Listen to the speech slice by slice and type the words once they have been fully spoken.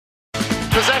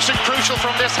Possession crucial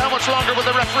from this. How much longer will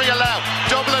the referee allow?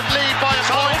 Dublin lead by a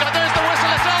point, and there's the whistle.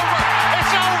 It's over.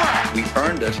 It's over. We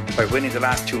earned it by winning the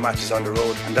last 2 matches on the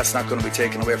road, and that's not going to be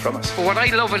taken away from us. But what I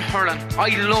love in hurling, I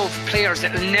love players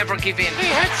that will never give in.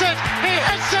 He hits it. He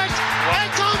hits it.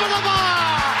 It's over the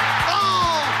bar.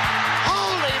 Oh,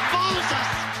 holy Moses.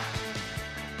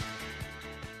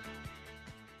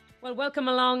 Well, welcome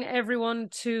along, everyone,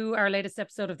 to our latest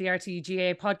episode of the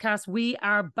GAA podcast. We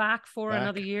are back for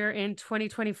another year in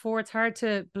 2024. It's hard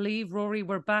to believe, Rory,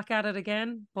 we're back at it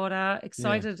again, but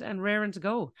excited and raring to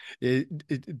go.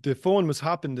 The phone was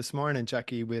hopping this morning,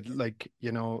 Jacqui, with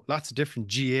lots of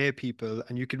different GAA people,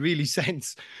 and you could really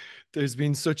sense there's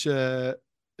been such a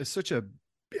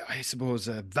I suppose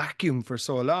a vacuum for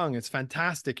so long. It's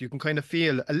fantastic. You can kind of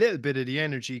feel a little bit of the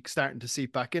energy starting to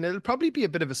seep back in. It'll probably be a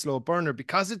bit of a slow burner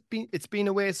because it's been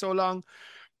away so long.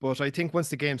 But I think once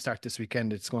the games start this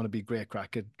weekend, it's going to be great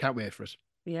crack. I can't wait for it.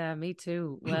 Yeah, me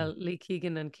too. Well, Lee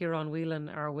Keegan and Ciarán Whelan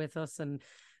are with us. And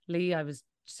Lee, I was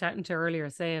chatting to earlier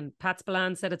saying, Pat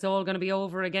Spillane said it's all going to be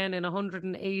over again in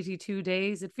 182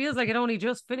 days. It feels like it only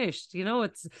just finished. You know,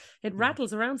 it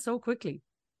rattles around so quickly.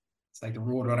 It's like the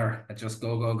road runner that just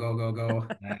go.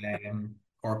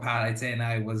 Poor Pat, I'd say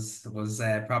now was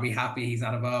probably happy he's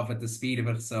not involved with the speed of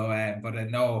it. So,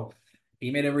 no,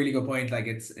 he made a really good point. Like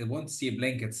it's once you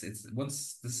blink, it's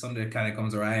once the Sunday kind of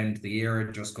comes around, the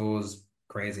year just goes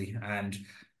crazy. And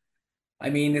I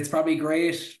mean, it's probably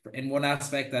great in one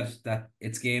aspect that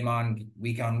it's game on,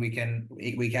 week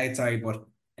week out. Sorry, but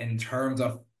in terms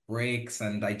of breaks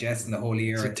and digesting the whole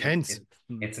year, it's intense.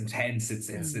 It's intense.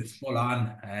 It's full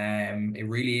on. It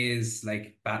really is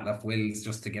like battle of wills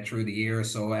just to get through the year.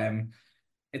 So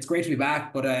it's great to be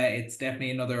back, but it's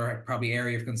definitely another probably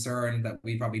area of concern that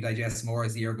we probably digest more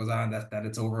as the year goes on. That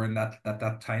it's over in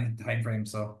that time frame.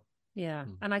 So yeah,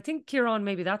 and I think, Ciarán,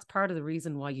 maybe that's part of the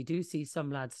reason why you do see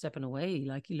some lads stepping away.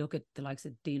 Like you look at the likes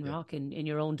of Dean Rock in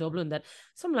your own Dublin, that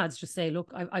some lads just say,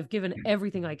 look, I've given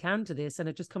everything I can to this, and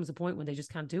it just comes a point when they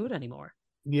just can't do it anymore.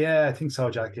 Yeah, I think so,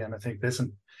 Jacqui. And I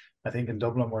think in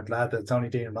Dublin we're glad that it's only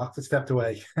Dean Rock that stepped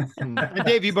away.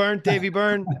 Davy Byrne.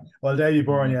 Well, Davy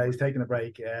Byrne, yeah, he's taking a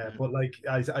break. But like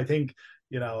I think,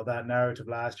 that narrative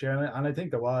last year, and I think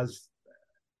there was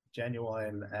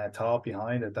genuine thought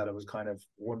behind it that it was kind of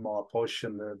one more push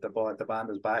and the band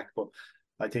was back. But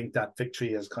I think that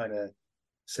victory has kind of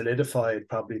solidified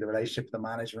probably the relationship with the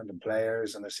management and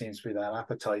players, and there seems to be that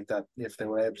appetite that if they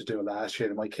were able to do it last year,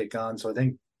 they might kick on. So I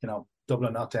think,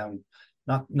 Dublin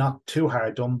not too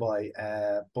hard done by,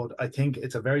 but I think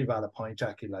it's a very valid point,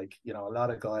 Jacqui. Like, a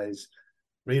lot of guys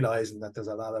realizing that there's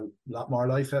a lot more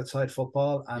life outside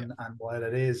football, and while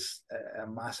it is a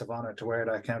massive honour to wear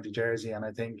that county jersey, and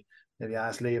I think if you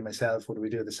ask Lee and myself, would we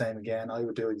do the same again? I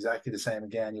would do exactly the same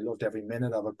again. You loved every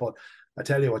minute of it, but I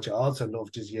tell you what you also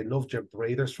loved is you loved your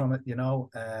breathers from it,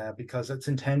 because it's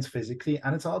intense physically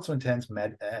and it's also intense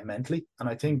mentally, and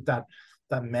I think that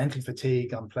mental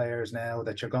fatigue on players now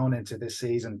that you're going into this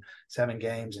season, 7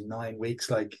 games in 9 weeks,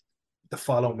 like the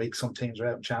following week some teams are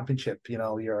out in championship,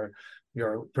 your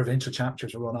provincial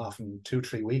championships will run off in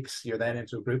 2-3 weeks. You're then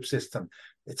into a group system.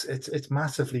 It's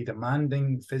massively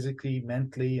demanding physically,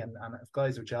 mentally, and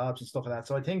guys with jobs and stuff like that.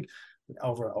 So I think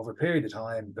over a period of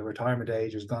time, the retirement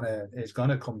age is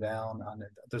gonna come down, and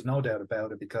there's no doubt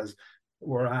about it, because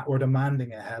we're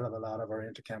demanding a hell of a lot of our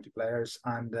intercounty players,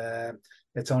 and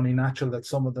it's only natural that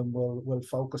some of them will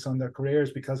focus on their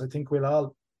careers, because I think we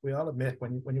all admit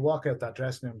when you walk out that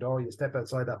dressing room door, you step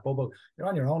outside that bubble, you're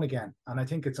on your own again. And I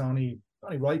think it's only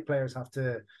right players have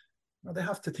to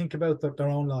think about their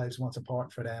own lives, what's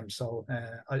important for them. So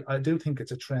I do think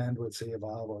it's a trend we'll see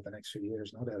evolve over the next few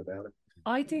years, no doubt about it.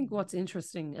 I think what's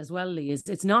interesting as well, Lee, is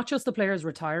it's not just the players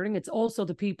retiring, it's also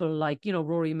the people like,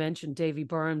 Rory mentioned Davy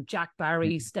Byrne, Jack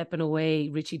Barry stepping away,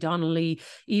 Richie Donnelly,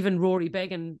 even Rory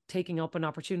Beggan taking up an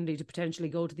opportunity to potentially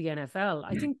go to the NFL.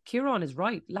 I think Ciarán is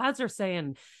right. Lads are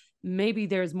saying, maybe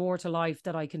there's more to life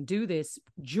that I can do this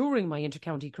during my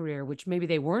intercounty career, which maybe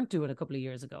they weren't doing a couple of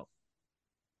years ago.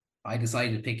 I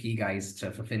decided to pick you guys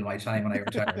to fulfill my time when I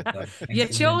retired. So you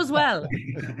chose well.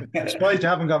 Surprised you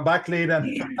haven't gone back, Lee,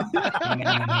 then.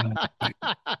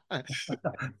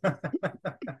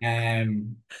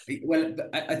 Well,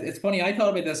 it's funny. I thought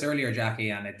about this earlier,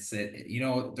 Jacqui, and it's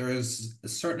there's a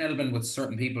certain element with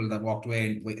certain people that walked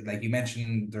away. Like you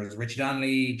mentioned, there's Richie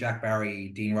Donnelly, Jack Barry,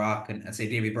 Dean Rock, and say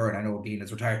Davy Byrne. I know Dean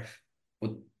is retired,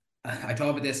 but I thought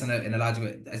about this in a logical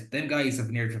way. Them guys have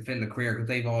nearly fulfilled a career because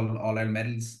they've all Ireland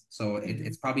medals. So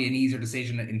it's probably an easier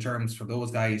decision in terms for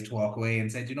those guys to walk away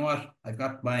and say, you know what, I've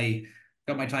got my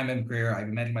time in career. I've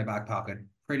a medal in my back pocket.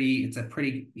 It's a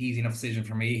pretty easy enough decision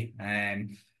for me.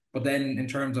 But then in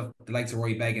terms of the likes of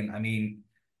Rory Beggan, I mean,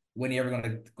 when are you ever going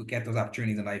to get those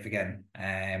opportunities in life again?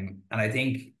 And I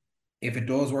think if it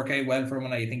does work out well for him,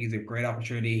 and I think he's a great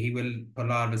opportunity, he will put a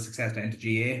lot of his success into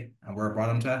GA and where it brought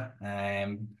him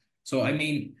to. So I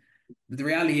mean, the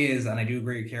reality is, and I do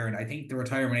agree with Ciarán, I think the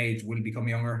retirement age will become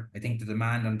younger. I think the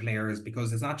demand on players,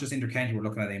 because it's not just intercounty we're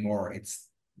looking at anymore, it's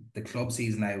the club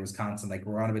season now is constant. Like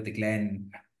we're on about the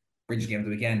Glen Bridge game of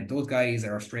the weekend. Those guys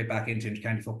are straight back into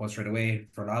intercounty football straight away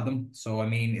for a lot of them. So I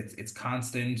mean, it's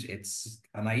constant.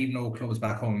 And I even know clubs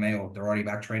back home in Mayo, they're already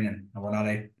back training, and we're not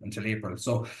out until April.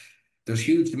 So there's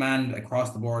huge demand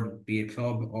across the board, be it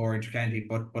club or intercounty.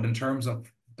 But in terms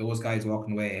of those guys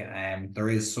walking away, there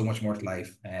is so much more to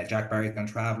life. Jack Barry's gone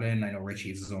traveling. I know Richie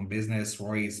has his own business.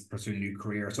 Rory's pursuing a new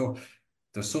career. So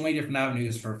there's so many different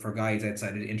avenues for guys outside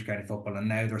of intercounty football, and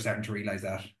now they're starting to realise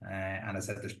that. And I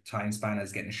said the time span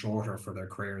is getting shorter for their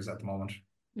careers at the moment.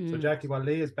 So Jacqui, what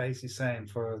Lee is basically saying,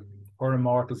 for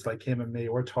immortals like him and me,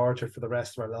 we're tortured for the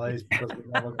rest of our lives because we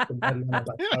never got the medal in that.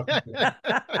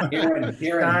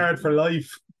 Ciarán, Hard for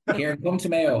life. Ciarán, come to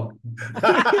Mayo.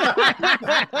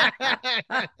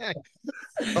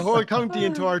 A whole county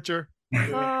in torture.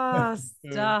 Oh,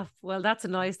 stuff. Well, that's a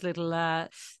nice little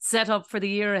setup for the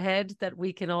year ahead that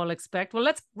we can all expect. Well,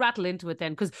 let's rattle into it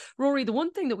then, because Rory, the one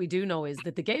thing that we do know is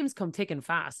that the games come thick and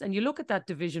fast. And you look at that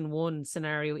Division 1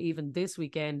 scenario even this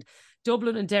weekend,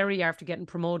 Dublin and Derry after getting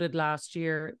promoted last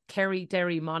year, Kerry,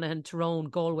 Derry, Monaghan, Tyrone,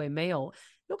 Galway, Mayo.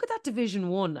 Look at that Division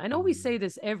 1. I know we say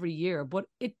this every year, but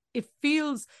it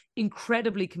feels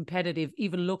incredibly competitive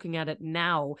even looking at it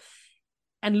now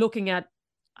and looking at,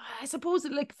 I suppose,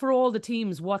 like for all the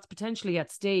teams, what's potentially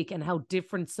at stake and how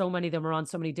different so many of them are on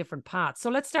so many different paths. So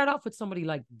let's start off with somebody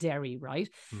like Derry, right?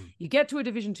 You get to a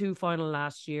Division 2 final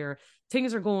last year.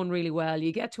 Things are going really well.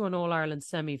 You get to an All-Ireland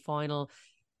semi-final.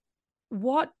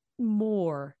 What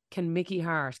more can Mickey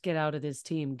Hart get out of this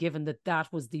team, given that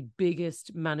that was the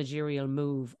biggest managerial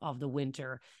move of the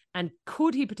winter? And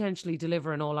could he potentially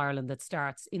deliver an All-Ireland that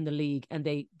starts in the league and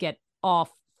they get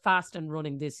off fast and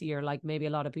running this year, like maybe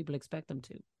a lot of people expect them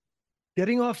to?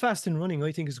 Getting off fast and running,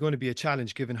 I think, is going to be a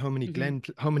challenge, given how many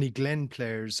Glen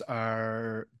players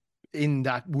are in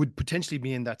that, would potentially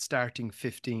be in that starting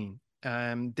 15.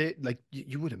 They, like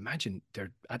you would imagine,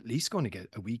 they're at least going to get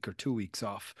a week or 2 weeks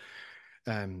off.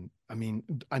 I mean,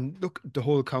 and look, the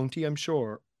whole county, I'm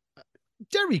sure.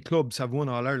 Derry clubs have won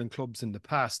All-Ireland clubs in the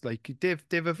past. Like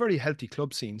they've a very healthy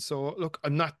club scene. So look,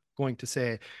 I'm not going to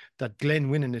say that Glen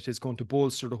winning it is going to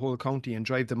bolster the whole county and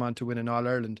drive them on to win an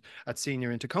All-Ireland at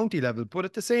senior inter-county level. But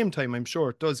at the same time, I'm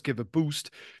sure it does give a boost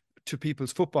to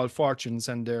people's football fortunes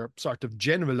and their sort of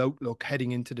general outlook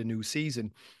heading into the new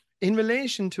season. In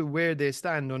relation to where they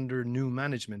stand under new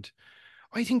management,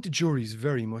 I think the jury's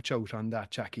very much out on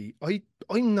that, Jacqui.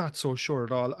 I'm not so sure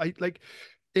at all.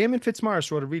 Eamon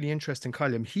Fitzmaurice wrote a really interesting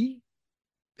column. He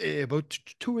about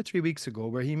 2 or 3 weeks ago,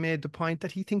 where he made the point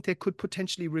that he thinks they could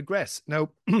potentially regress. Now,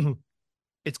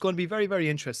 it's going to be very, very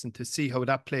interesting to see how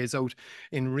that plays out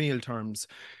in real terms.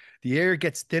 The air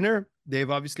gets thinner. They've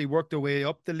obviously worked their way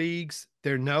up the leagues.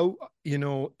 They're now,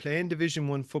 playing Division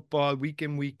 1 football week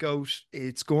in, week out.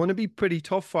 It's going to be pretty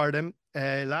tough for them.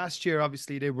 Last year,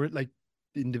 obviously, they were like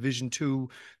in Division 2.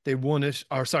 They won it,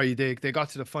 they got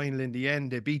to the final in the end.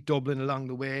 They beat Dublin along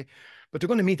the way. But they're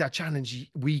going to meet that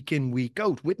challenge week in, week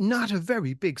out with not a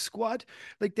very big squad.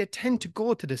 Like, they tend to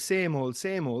go to the same olds.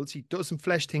 He doesn't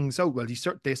flesh things out. Well,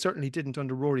 they certainly didn't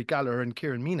under Rory Gallagher and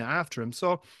Kieran Mina after him.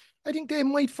 So I think they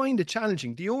might find it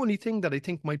challenging. The only thing that I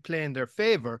think might play in their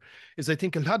favour is I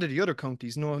think a lot of the other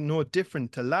counties no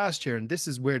different to last year. And this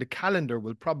is where the calendar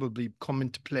will probably come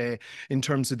into play in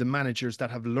terms of the managers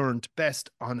that have learned best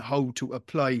on how to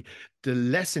apply the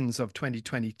lessons of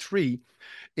 2023,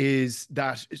 is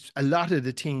that a lot of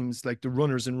the teams, like the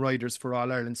runners and riders for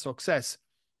All-Ireland success,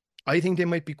 I think they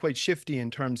might be quite shifty in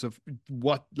terms of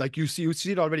what, like you see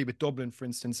it already with Dublin, for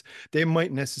instance. They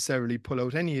might necessarily pull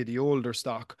out any of the older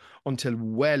stock until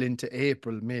well into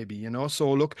April, maybe,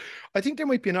 So look, I think there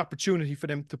might be an opportunity for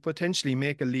them to potentially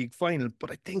make a league final,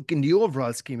 but I think in the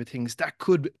overall scheme of things, that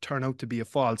could turn out to be a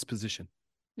false position.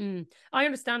 I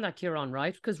understand that, Ciarán,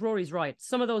 right? Because Rory's right.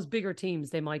 Some of those bigger teams,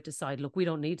 they might decide, look, we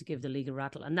don't need to give the league a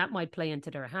rattle, and that might play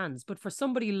into their hands. But for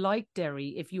somebody like Derry,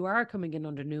 if you are coming in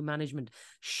under new management,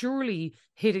 surely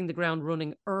hitting the ground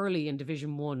running early in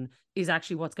Division 1 is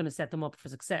actually what's going to set them up for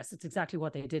success. It's exactly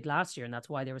what they did last year, and that's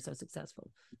why they were so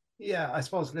successful. Yeah, I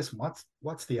suppose, listen,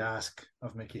 what's the ask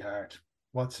of Mickey Hart?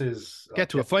 What's his... Get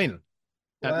to a final.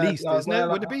 at least, isn't it?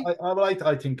 Would it be?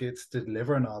 I think it's to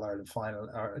deliver an All-Ireland final,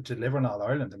 or to deliver an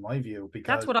All-Ireland, in my view, because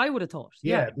that's what I would have thought.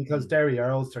 Yeah, because Derry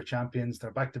Earls, they're champions,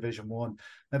 they're back Division 1.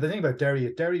 Now, the thing about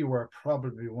Derry were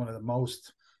probably one of the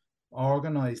most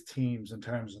organised teams in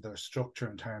terms of their structure,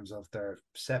 in terms of their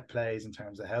set plays, in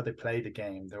terms of how they played the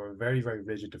game. They were very, very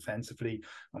rigid defensively,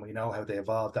 and we know how they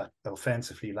evolved that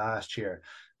offensively last year.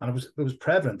 And it was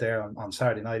prevalent there on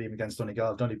Saturday night, even against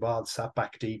Donegal. Donegal sat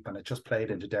back deep, and it just played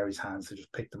into Derry's hands to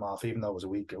just pick them off, even though it was a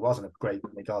week. It wasn't a great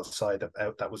Donegal side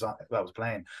that was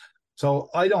playing. So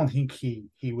I don't think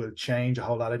he will change a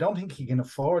whole lot. I don't think he can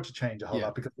afford to change a whole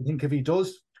lot, because I think if he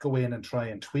does go in and try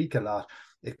and tweak a lot,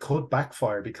 it could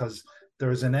backfire, because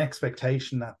there is an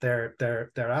expectation that they're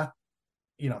at,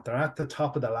 they're at the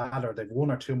top of the ladder. They've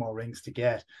 1 or 2 more rings to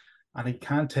get, and he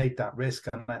can't take that risk.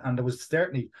 And there was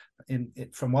certainly,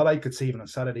 from what I could see even on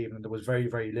Saturday evening, there was very,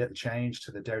 very little change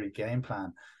to the Derry game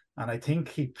plan. And I think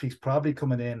he's probably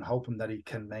coming in hoping that he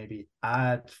can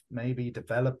maybe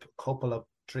develop a couple of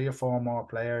 3 or 4 more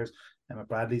players. Emma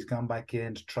Bradley's gone back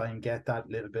in to try and get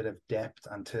that little bit of depth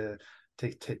and to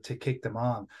kick them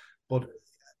on. But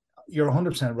you're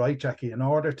 100% right, Jacqui, in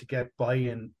order to get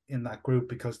buy-in in that group,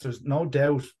 because there's no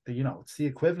doubt, it's the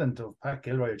equivalent of Pat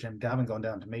Gilroy or Jim Gavin going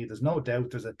down to me. There's no doubt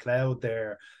there's a cloud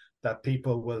there that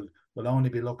people will only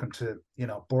be looking to,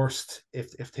 burst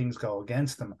if things go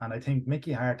against them. And I think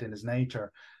Mickey Harte, in his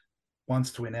nature,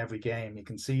 wants to win every game. You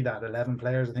can see that 11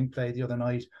 players, I think, played the other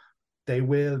night. They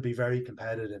will be very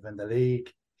competitive in the league.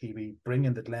 He'll be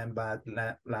bringing the Glen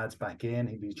lads back in.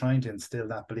 He'll be trying to instill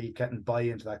that belief, getting buy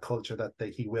into that culture that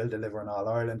he will deliver in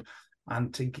All-Ireland.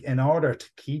 And in order to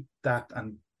keep that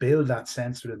and build that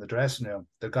sense within the dressing room,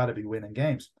 they've got to be winning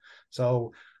games.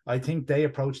 So I think they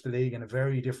approach the league in a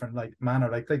very different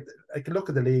manner. Like look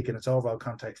at the league in its overall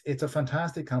context. It's a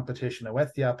fantastic competition. It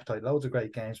whets the appetite. Loads of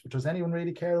great games. But does anyone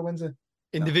really care who wins it?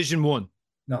 In Division 1.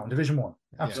 No, in Division 1.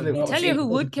 Absolutely. I'll tell you who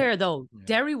would care, though.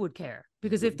 Derry would care,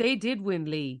 because if they did win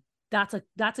Lee, that's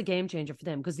a game changer for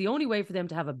them, because the only way for them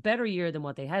to have a better year than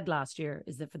what they had last year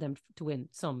is that for them to win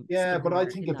some. Yeah, but I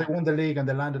think if they won the league and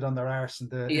they landed on their arse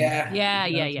and Look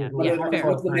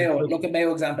at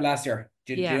Mayo example last year.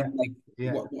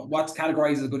 What's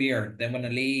categorized as a good year? Then win a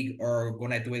league or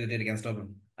going out the way they did against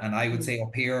Dublin. And I would say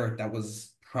up here that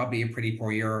was probably a pretty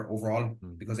poor year overall,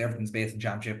 because everything's based in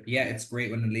championship. Yeah, it's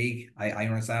great winning the league. I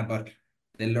understand, but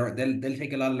they'll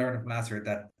take a lot of learning from last year.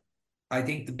 That I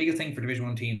think the biggest thing for Division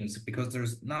 1 teams, because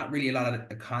there's not really a lot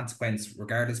of consequence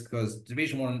regardless, because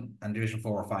Division 1 and Division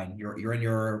 4 are fine. You're in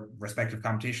your respective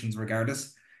competitions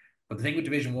regardless. But the thing with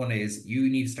Division 1 is you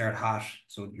need to start hot.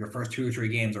 So your first 2 or 3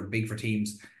 games are big for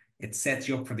teams. It sets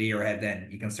you up for the year ahead then.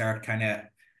 You can start kind of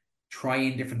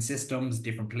trying different systems,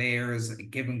 different players,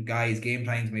 giving guys game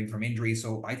times maybe from injury.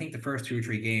 So I think the first 2 or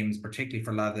 3 games, particularly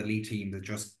for a lot of the elite teams, are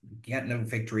just getting a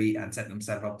victory and setting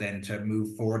themselves up then to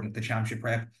move forward into the championship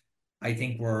prep. I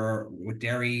think we're with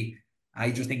Derry,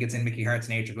 I just think it's in Mickey Harte's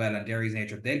nature as well, and Derry's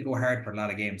nature. They'll go hard for a lot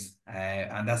of games.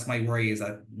 And that's my worry, is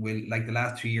that like the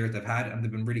last 2 years they've had, and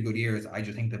they've been really good years, I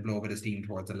just think they blow a bit of steam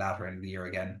towards the latter end of the year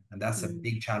again. And that's a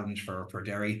big challenge for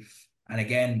Derry. And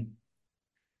again,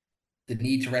 the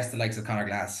need to rest the likes of Conor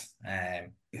Glass,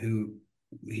 who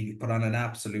he put on an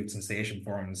absolute sensation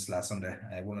performance last Sunday,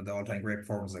 one of the all-time great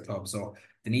performances of the club. So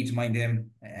they need to mind him.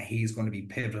 He's going to be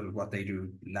pivotal what they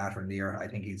do later in the year. I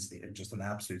think he's just an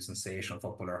absolute sensational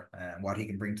footballer, and what he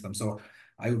can bring to them. So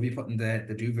I would be putting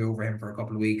the duvet over him for a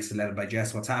couple of weeks to let him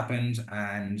digest what's happened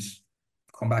and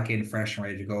come back in fresh and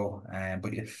ready to go.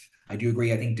 But I do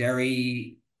agree. I think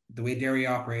Derry, the way Derry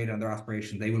operate and their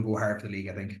aspirations, they will go hard for the league,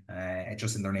 I think. It's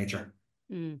just in their nature.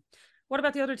 What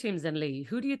about the other teams then, Lee?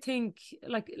 Who do you think,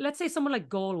 like, let's say someone like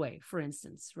Galway, for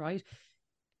instance, right?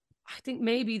 I think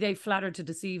maybe they flattered to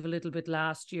deceive a little bit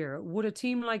last year. Would a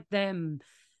team like them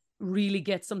really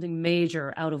get something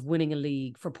major out of winning a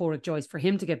league for Pádraig Joyce, for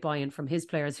him to get buy-in from his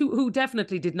players, who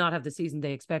definitely did not have the season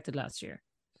they expected last year?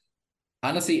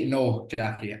 Honestly, no,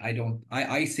 Jacqui. I don't.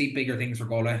 I see bigger things for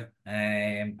Galway,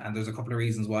 and there's a couple of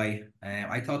reasons why.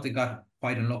 I thought they got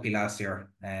quite unlucky last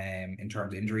year, in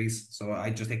terms of injuries. So I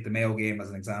just take the Mayo game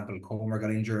as an example. Comer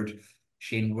got injured.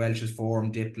 Shane Welch's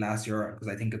form dipped last year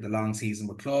because I think of the long season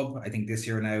with club. I think this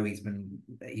year now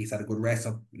he's had a good rest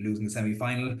up, losing the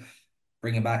semi-final.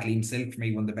 Bringing back Liam Silk, for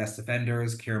me, one of the best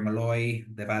defenders. Kieran Malloy.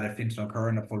 They've added Fintan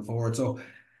O'Curran at full forward. So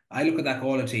I look at that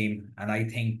Galway team and I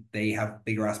think they have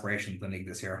bigger aspirations than league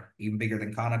this year, even bigger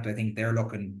than Connacht. I think they're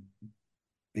looking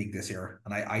big this year,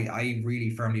 and I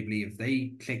really firmly believe if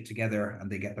they click together and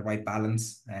they get the right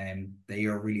balance, they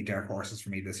are really dark horses for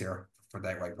me this year for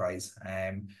that right prize.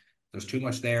 There's too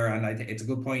much there, and I think it's a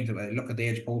good point. Look at the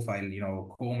age profile. You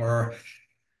know, Comer,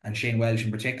 and Shane Welsh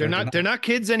in particular. They're not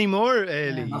kids anymore,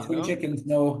 Lee. Not spring chickens,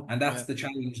 no. And that's the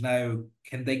challenge now.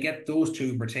 Can they get those two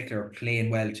in particular playing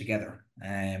well together?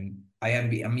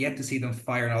 I'm yet to see them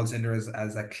fire on all cylinders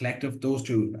as a collective. Those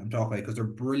two I'm talking about, because they're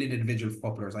brilliant individual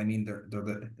footballers. I mean, they're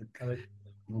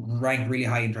ranked really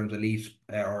high in terms of elite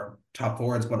or top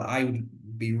forwards, but I would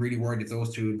be really worried if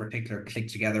those two in particular click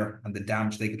together and the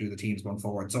damage they could do to the teams going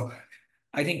forward. So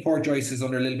I think Port Joyce is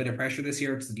under a little bit of pressure this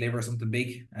year to deliver something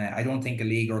big. I don't think a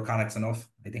league or Connacht's enough.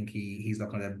 I think he's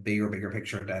looking at a bigger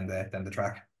picture than the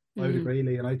track. I would agree,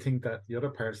 Lee, and I think that the other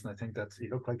person, I think that he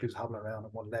looked like he was hobbling around on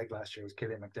one leg last year, was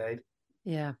Killian McDade.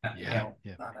 Yeah. And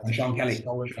Sean Kelly.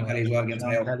 Sean Kelly as well against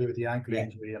Mayo. Kelly with the ankle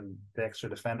injury and the extra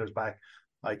defenders back.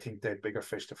 I think they're bigger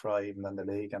fish to fry even than the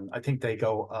league, and I think they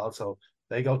go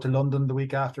to London the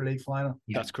week after league final.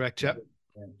 That's correct. Yeah.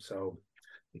 So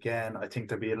again, I think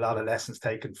there'll be a lot of lessons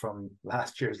taken from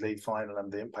last year's league final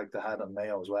and the impact they had on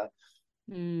Mayo as well.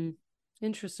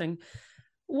 Interesting.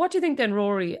 What do you think then,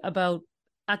 Rory, about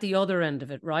at the other end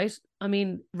of it, right? I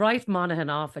mean, write Monaghan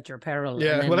off at your peril.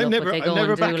 Yeah, well, I'm never backing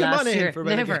Monaghan for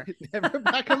relegation. Never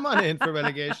backing Monaghan for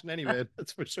relegation anyway,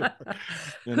 that's for sure.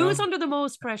 Who's under the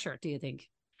most pressure, do you think?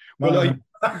 Well,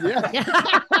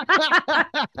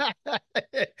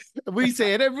 we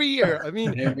say it every year. I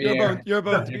mean, you're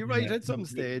about to be right at some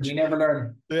stage. You never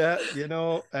learn. Yeah,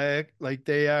 like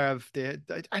they're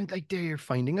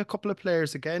finding a couple of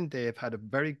players again. They've had a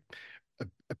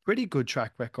pretty good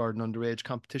track record in underage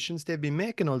competitions. They've been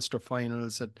making Ulster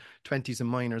finals at 20s and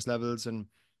minors levels, and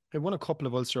they won a couple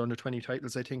of Ulster under 20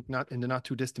 titles, I think, not in the not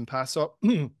too distant past. So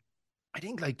I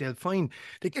think like they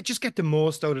just get the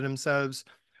most out of themselves.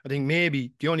 I think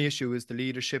maybe the only issue is the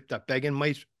leadership that begging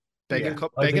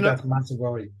that's massive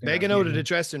worry. Begging out of the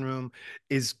dressing room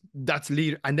that's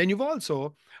leader. And then you've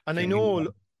also, and I know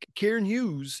Ciarán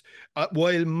Hughes,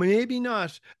 while maybe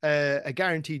not a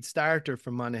guaranteed starter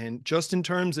for Monaghan, just in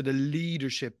terms of the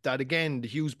leadership that, again, the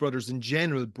Hughes brothers in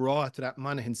general brought to that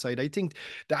Monaghan side, I think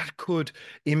that could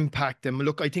impact them.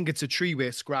 Look, I think it's a three-way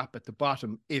scrap at the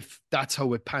bottom if that's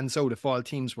how it pans out, if all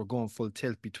teams were going full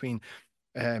tilt between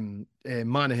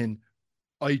Monaghan.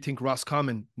 I think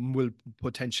Roscommon will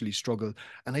potentially struggle.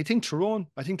 And I think Tyrone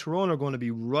are going to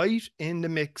be right in the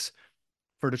mix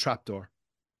for the trapdoor.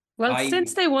 Well,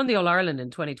 since they won the All-Ireland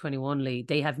in 2021, Lee,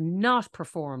 they have not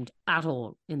performed at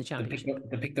all in the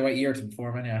championship. They picked the right year to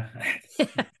perform in, yeah.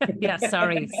 Yeah,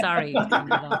 sorry.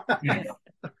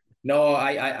 No,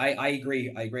 I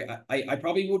agree. I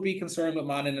probably would be concerned with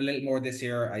Monaghan a little more this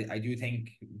year. I do think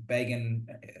Began,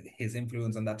 his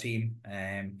influence on that team.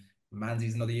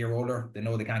 Manzi's another year older. They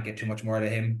know they can't get too much more out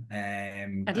of him.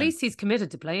 At least he's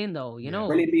committed to playing, though, you know.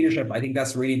 Brilliant leadership. I think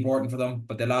that's really important for them.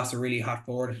 But they lost a really hot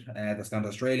forward that's gone to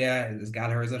Australia. Is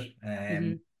Gallagher, is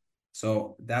it?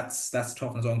 So that's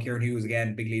tough on his own. Ciarán Hughes,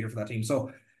 again, big leader for that team. So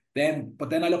then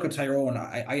I look at Tyrone.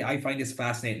 I find this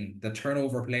fascinating. The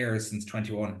turnover of players since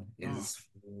 21 is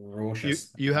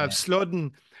ferocious. You have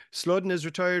Sludden is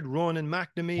retired. Ronan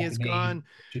McNamee is gone.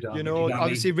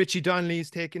 Obviously Richie Donnelly's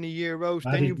taking a year out.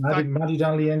 Matty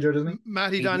Donnelly injured, isn't he?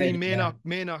 Matty Donnelly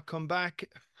may not come back.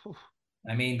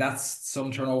 I mean, that's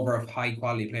some turnover of high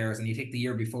quality players, and you take the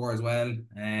year before as well.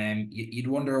 You'd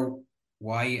wonder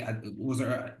why was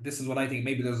there. This is what I think.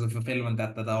 Maybe there's a fulfillment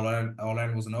that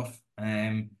All-Ireland was enough.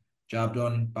 Job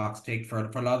done, box ticked for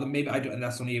a lot of them. Maybe and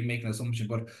that's only making an assumption,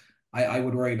 but I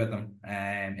would worry about them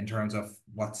in terms of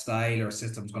what style or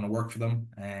system is going to work for them.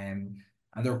 And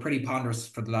they were pretty ponderous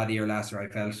for the lot of year last year, I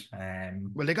felt.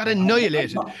 Well, they got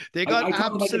annihilated. They got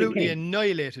absolutely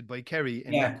annihilated by Kerry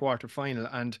in that quarter final.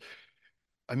 And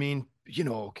I mean,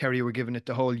 Kerry were giving it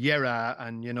the whole Yera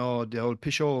and, the whole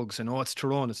Pishogues and, it's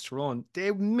Tyrone.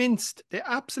 They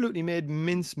absolutely made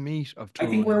mincemeat of Tyrone.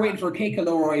 I think we're waiting for a cake of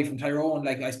Rory from Tyrone.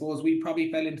 Like, I suppose we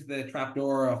probably fell into the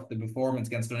trapdoor of the performance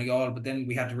against Donegal, but then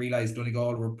we had to realise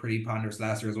Donegal were pretty ponderous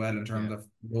last year as well in terms of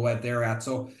where they're at.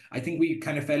 So I think we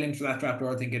kind of fell into that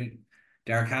trapdoor thinking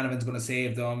Derek Hannivan's going to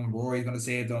save them, Rory's going to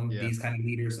save them, these kind of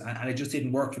leaders, and it just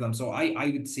didn't work for them. So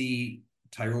I would see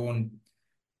Tyrone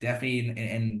definitely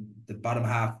in the bottom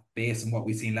half based on what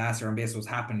we've seen last year and based on what's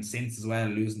happened since as well.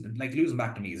 Losing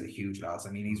back to me is a huge loss.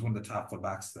 I mean, he's one of the top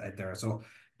fullbacks out there. So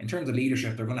in terms of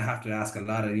leadership, they're going to have to ask a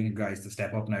lot of young guys to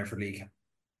step up now for league.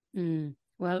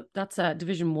 Well, that's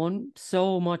Division 1.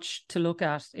 So much to look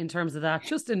at in terms of that.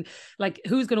 Just in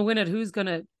who's going to win it, who's going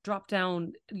to drop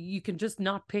down. You can just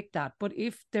not pick that. But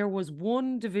if there was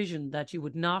one division that you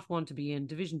would not want to be in,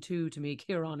 Division 2 to me,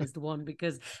 Ciarán is the one,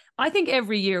 because I think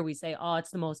every year we say,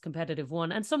 it's the most competitive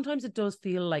one. And sometimes it does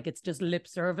feel like it's just lip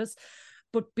service.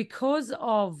 But because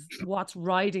of what's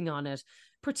riding on it,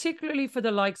 particularly for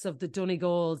the likes of the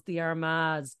Donegals, the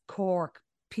Armaghs, Cork,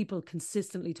 people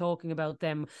consistently talking about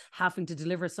them having to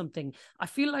deliver something. I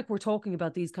feel like we're talking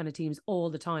about these kind of teams all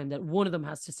the time, that one of them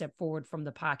has to step forward from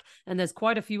the pack. And there's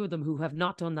quite a few of them who have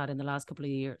not done that in the last couple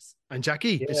of years. And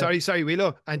Jacqui, sorry,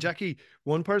 Wheelo. And Jacqui,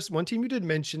 one team you did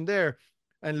mention there,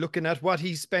 and looking at what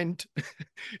he spent,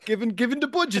 given the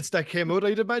budgets that came out,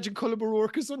 I'd imagine Cullen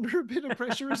O'Rourke is under a bit of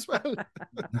pressure as well.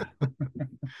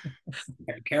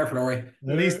 Careful, Rory.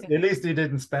 At least he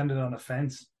didn't spend it on a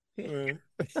fence. Yeah.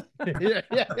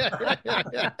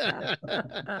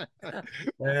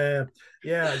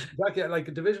 Exactly.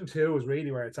 Like Division 2 is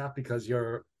really where it's at, because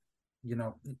you're,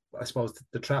 I suppose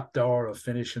the trap door of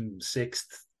finishing 6th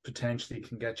potentially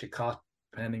can get you caught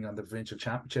depending on the provincial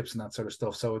championships and that sort of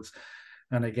stuff. So it's,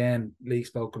 and again, Lee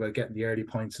spoke about getting the early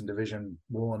points in Division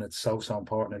 1. It's so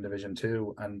important in Division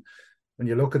 2. And when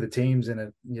you look at the teams in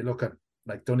it, you look at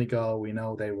like Donegal, we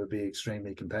know they will be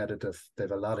extremely competitive. They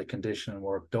have a lot of conditioning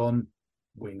work done.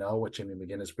 We know what Jimmy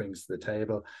McGuinness brings to the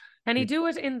table. Can he do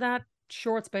it in that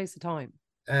short space of time?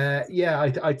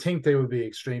 I think they will be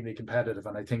extremely competitive,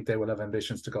 and I think they will have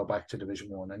ambitions to go back to Division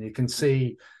 1. And you can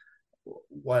see,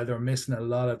 while they're missing a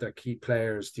lot of their key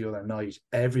players the other night,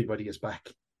 everybody is back.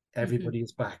 Everybody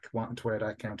is back wanting to wear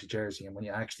that county jersey. And when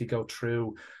you actually go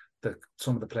through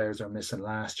some of the players are missing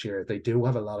last year, they do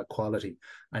have a lot of quality,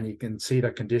 and you can see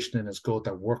their conditioning is good,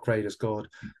 their work rate is good.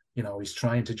 He's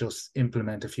trying to just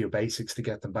implement a few basics to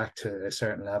get them back to a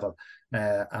certain level.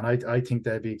 And I think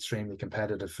they'll be extremely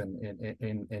competitive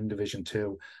in Division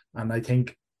 2. And I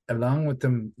think along with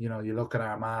them, you look at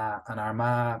Armagh, and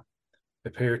Armagh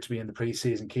appear to be in the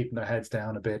preseason keeping their heads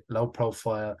down a bit, low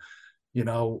profile.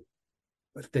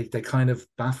 They kind of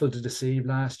baffled to deceive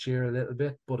last year a little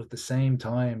bit, but at the same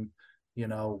time,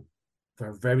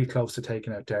 they're very close to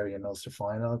taking out Derry in Ulster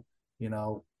final.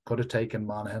 Could have taken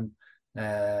Monaghan,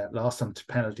 lost them to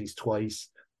penalties twice.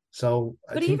 So,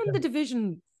 but even the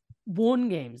Division 1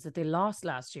 games that they lost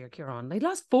last year, Ciarán, they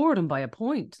lost 4 of them by a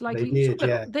point. Like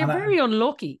they're very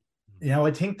unlucky.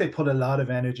 I think they put a lot of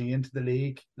energy into the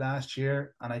league last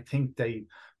year, and I think they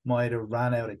might have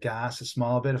ran out of gas a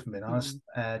small bit, if I'm being honest,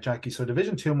 Jacqui. So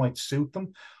Division 2 might suit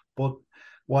them. But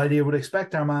while you would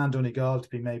expect Armagh and Donegal to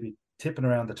be maybe tipping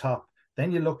around the top,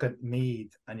 then you look at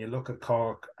Meath, and you look at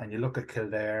Cork, and you look at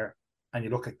Kildare, and you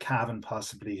look at Cavan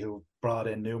possibly, who brought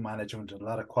in new management and a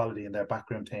lot of quality in their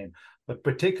backroom team. But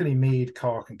particularly Meath,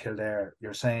 Cork and Kildare,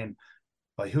 you're saying,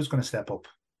 well, who's going to step up?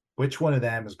 Which one of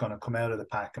them is going to come out of the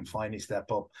pack and finally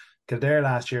step up? Kildare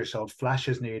last year showed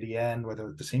flashes near the end where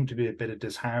there seemed to be a bit of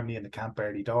disharmony in the camp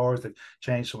early doors. They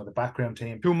changed some of the background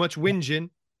team. Too much whinging.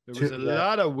 There was a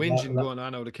lot of whinging going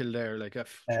on out of Kildare.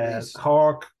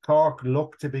 Cork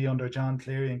looked to be under John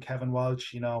Cleary and Kevin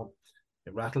Walsh.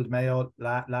 It rattled Mayo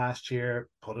last year,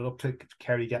 put it up to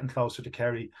Kerry, getting closer to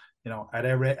Kerry.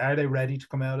 Are they ready to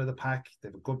come out of the pack? They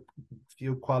have a good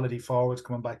few quality forwards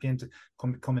coming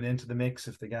into the mix.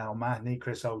 If they get O'Mahony,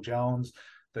 Chris O'Jones,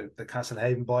 the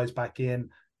Castlehaven boys back in,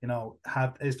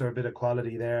 is there a bit of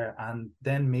quality there? And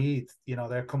then Meath,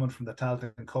 they're coming from the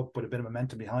Tailteann Cup with a bit of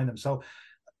momentum behind them. So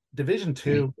Division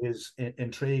 2 is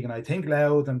intriguing. I think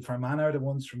Louth and Fermanagh are the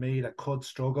ones for me that could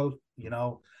struggle.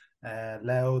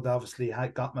 Louth obviously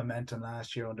had got momentum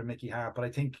last year under Mickey Hart, but I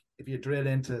think if you drill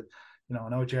into, I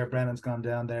know Jared Brennan's gone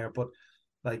down there, but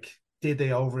did they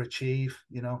overachieve?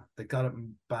 They got it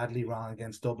badly wrong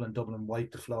against Dublin. Dublin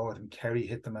wiped the floor, and Kerry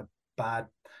gave them a bad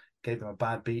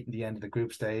beat in the end of the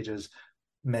group stages.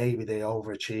 Maybe they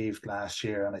overachieved last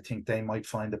year, and I think they might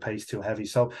find the pace too heavy.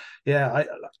 So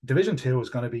Division 2 is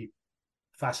going to be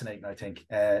fascinating, I think,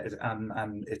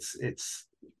 and it's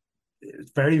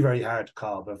very, very hard to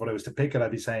call. But if I was to pick it,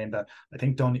 I'd be saying that I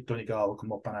think Donegal will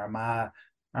come up, and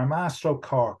Armagh stroke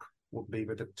Cork would be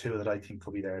the two that I think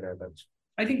could be thereabouts.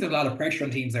 I think there's a lot of pressure on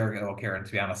teams there, Ciarán,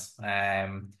 to be honest.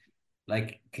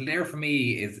 Kildare for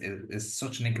me is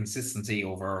such an inconsistency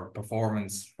over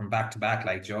performance from back to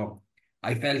back. Joe,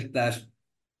 I felt that,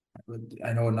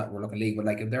 I know we're looking league, but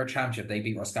in their championship they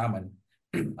beat Roscommon.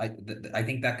 I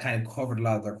think that kind of covered a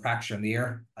lot of their cracks during the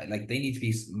year. They need to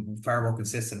be far more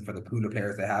consistent for the pool of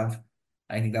players they have.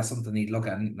 I think that's something they need to look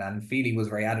at. And Feely was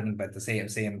very adamant about the same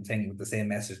thing, with the same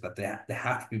message, that they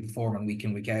have to be performing week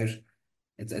in, week out.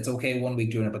 It's okay 1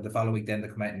 week doing it, but the following week then they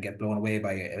come out and get blown away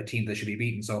by a team they should be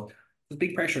beating. So there's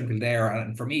big pressure on Kildare,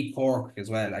 and for me, Cork as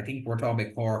well. I think we're talking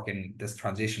about Cork in this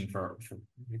transition for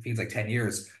it feels like 10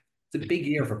 years. It's a big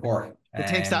year for Cork. It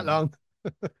takes that long.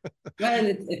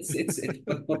 Well,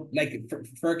 but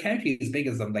for a county as big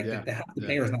as them, they have the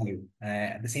players now.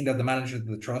 They seem to have the manager to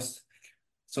the trust.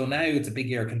 So now it's a big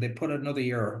year. Can they put another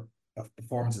year of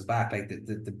performances back?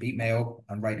 The beat Mayo,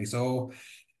 and rightly so.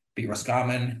 Beat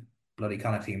Roscommon. bloody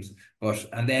Connacht teams.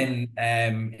 And then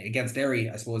against Derry,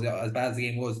 I suppose, as bad as the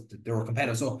game was, they were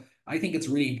competitive. So I think it's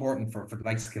really important for the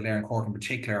likes of Kildare and Cork in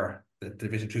particular that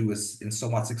Division 2 was in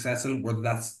somewhat successful, whether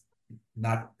that's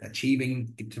not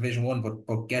achieving Division 1,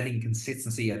 but getting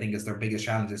consistency, I think, is their biggest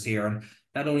challenge this year. And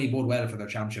that only bode well for their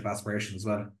championship aspirations as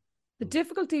well. The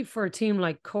difficulty for a team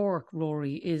like Cork,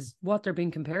 Rory, is what they're being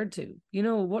compared to. You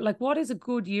know, what is a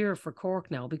good year for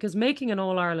Cork now? Because making an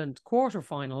All-Ireland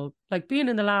quarter-final, like being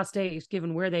in the last 8,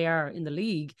 given where they are in the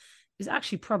league, is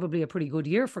actually probably a pretty good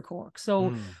year for Cork.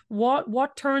 So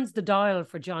what turns the dial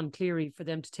for John Cleary for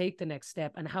them to take the next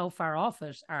step, and how far off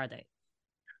it are they?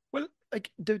 Well, like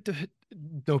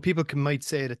though people might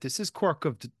say that this is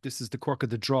the quirk of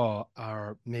the draw,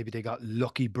 or maybe they got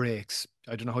lucky breaks.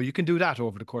 I don't know how you can do that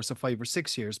over the course of 5 or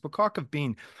 6 years, but Cork have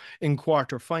been in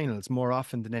quarterfinals more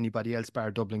often than anybody else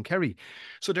bar Dublin Kerry.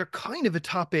 So they're kind of a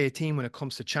top 8 team when it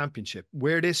comes to championship.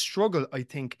 Where they struggle, I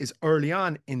think, is early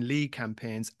on in league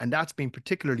campaigns, and that's been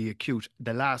particularly acute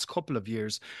the last couple of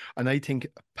years. And I think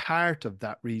part of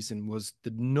that reason was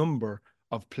the number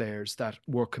of players that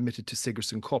were committed to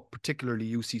Sigerson Cup, particularly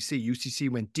UCC. UCC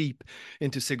went deep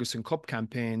into Sigerson Cup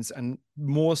campaigns, and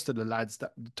most of the lads,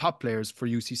 the top players for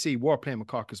UCC, were playing with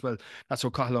Cork as well. That's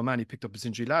how Cathal O'Mahony picked up his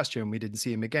injury last year, and we didn't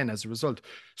see him again as a result.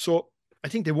 So I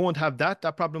think they won't have that.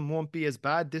 That problem won't be as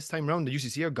bad this time around. The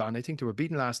UCC are gone. I think they were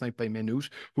beaten last night by Maynooth,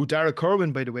 who Dara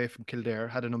Kerwin, by the way, from Kildare,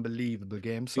 had an unbelievable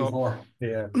game. So,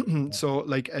 so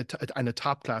like and a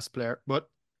top class player. But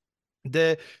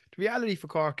the reality for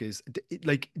Cork is,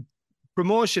 like,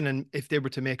 promotion, and if they were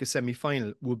to make a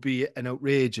semi-final, would be an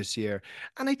outrageous year.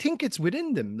 And I think it's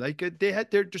within them. Like,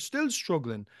 they're still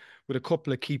struggling with a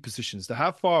couple of key positions. The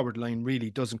half-forward line really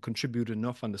doesn't contribute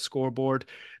enough on the scoreboard.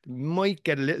 Might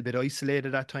get a little bit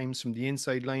isolated at times from the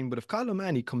inside line, but if Cathal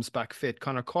O'Mahony comes back fit,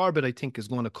 Conor Corbett, I think, is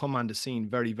going to come on the scene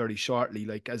very, very shortly,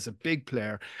 like, as a big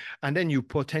player. And then you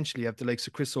potentially have the likes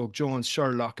of Chris Oak-Jones,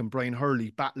 Sherlock and Brian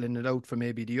Hurley battling it out for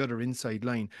maybe the other inside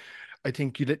line. I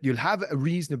think you'll have a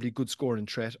reasonably good scoring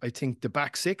threat. I think the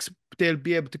back 6, they'll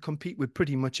be able to compete with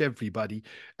pretty much everybody.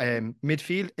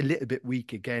 Midfield, a little bit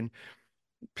weak again.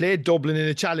 Played Dublin in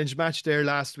a challenge match there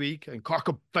last week, and Cork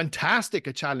are fantastic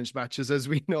at challenge matches, as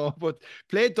we know, but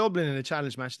played Dublin in a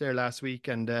challenge match there last week,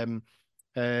 and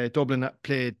Dublin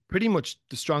played pretty much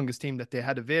the strongest team that they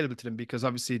had available to them, because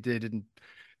obviously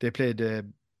they played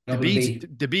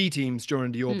the B teams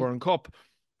during the O'Byrne Cup.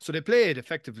 So they played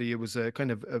effectively. It was a kind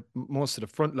of most of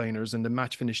the frontliners, and the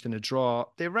match finished in a draw.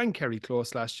 They ran Kerry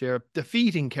close last year,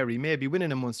 defeating Kerry, maybe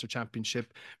winning a Munster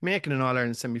Championship, making an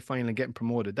All-Ireland semi-final and getting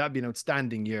promoted. That'd be an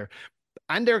outstanding year.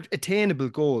 And they're attainable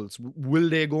goals.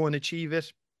 Will they go and achieve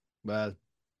it? Well,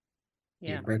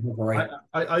 yeah.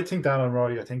 I think that on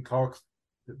Rory, I think Cork,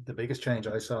 the biggest change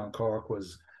I saw in Cork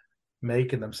was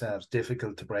making themselves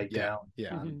difficult to break down.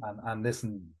 Yeah. And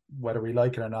listen, whether we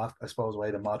like it or not, I suppose the way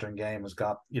the modern game has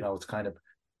got, it's kind of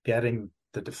getting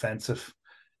the defensive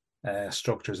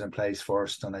structures in place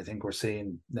first. And I think we're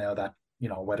seeing now that,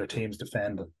 whether teams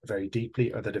defend very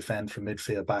deeply or they defend from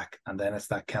midfield back, and then it's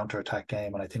that counter-attack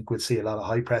game. And I think we'll see a lot of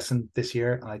high pressing this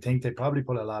year. And I think they probably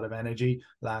put a lot of energy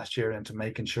last year into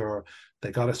making sure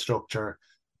they got a structure,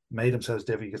 made themselves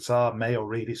difficult. You saw Mayo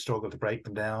really struggle to break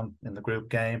them down in the group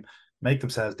game, make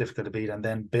themselves difficult to beat, and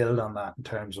then build on that in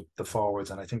terms of the forwards.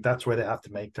 And I think that's where they have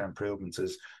to make their improvements,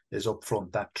 is up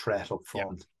front, that threat up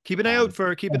front. Yeah. Keep an eye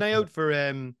out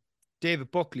for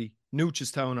David Buckley,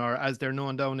 Noochestown, or as they're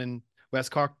known down in West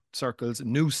Cork circles,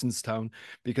 Nuisance Town,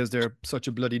 because they're such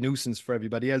a bloody nuisance for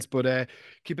everybody else. But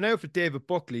keep an eye out for David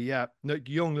Buckley,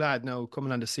 young lad now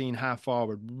coming on the scene, half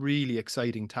forward, really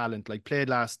exciting talent. Like, played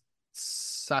last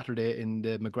Saturday in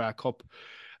the McGrath Cup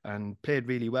and played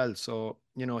really well. So,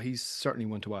 he's certainly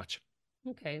one to watch.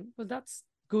 Okay, well, that's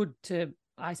good to,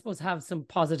 I suppose, have some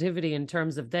positivity in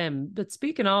terms of them. But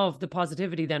speaking of the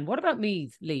positivity then, what about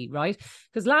Meath, Lee, right?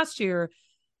 Because last year,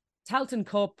 Talton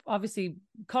Cup, obviously,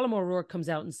 Colm O'Rourke comes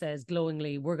out and says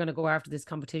glowingly, we're going to go after this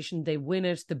competition. They win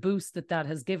it, the boost that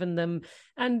has given them.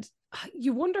 And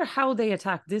you wonder how they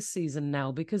attack this season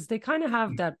now, because they kind of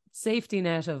have that safety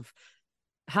net of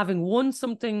having won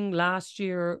something last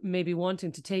year, maybe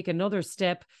wanting to take another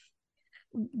step.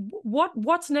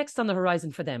 What's next on the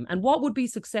horizon for them, and what would be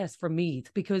success for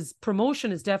Meath? Because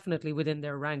promotion is definitely within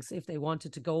their ranks if they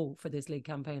wanted to go for this league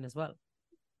campaign as well.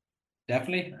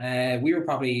 Definitely. We were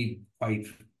probably quite,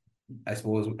 I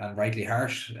suppose, and rightly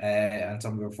harsh on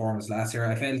some of the performance last year.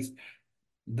 I felt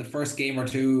the first game or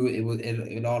two,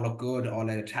 it all looked good, all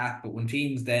out attack, but when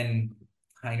teams then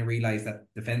kind of realised that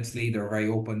defensively they were very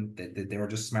open, they were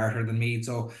just smarter than Meath.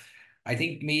 So I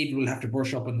think Meath will have to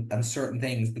brush up on certain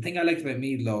things. The thing I liked about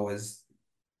Meath, though, is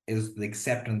is the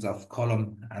acceptance of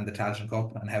Cullum and the Tailteann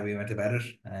Cup and how we went about it.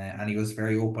 And he was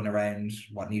very open around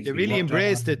what needs They to be really worked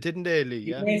embraced on. it, didn't they, Lee?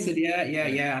 Yeah. Embraced it,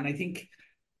 yeah. And I think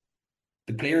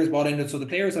the players bought into it. So the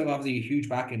players have obviously a huge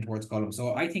backing towards Cullum.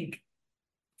 So I think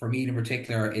for me in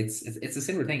particular, it's a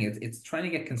similar thing. It's trying to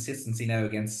get consistency now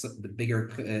against the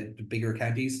bigger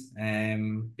counties,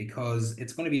 because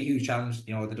it's going to be a huge challenge.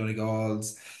 You know, the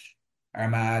Donegals,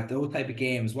 Armagh, those type of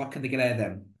games. What can they get out of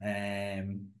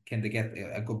them? Can they get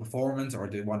a good performance, or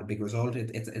do they want a big result?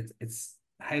 It's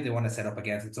how they want to set up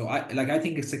against it. So I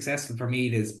think it's successful for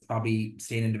me is probably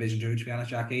staying in Division 2, to be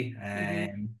honest, Jacqui.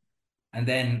 And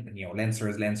then, you know, Leinster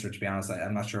is Leinster, to be honest.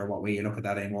 I'm not sure what way you look at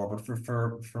that anymore. But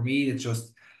for me, it's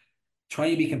just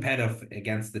trying to be competitive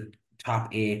against the top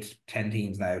 8, 10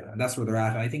 teams now. And that's where they're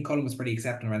at. And I think Cullen was pretty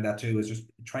accepting around that too, is just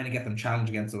trying to get them challenged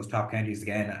against those top counties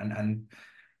again, and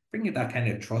bringing that kind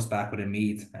of trust back within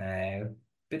Meath.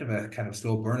 Bit of a kind of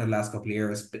slow burn the last couple of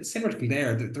years. But similar to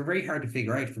Kildare, they're very hard to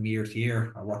figure out from year to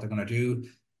year or what they're going to do.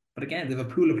 But again, they have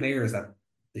a pool of players that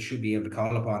they should be able to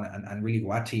call upon and really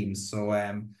go at teams. So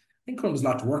I think Cullen's a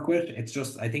lot to work with. It's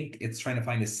just, I think it's trying to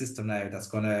find a system now that's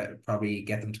going to probably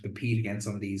get them to compete against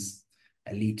some of these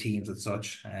elite teams and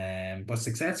such. But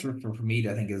success for Meath,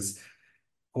 I think, is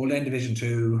hold down Division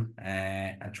 2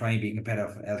 and try and be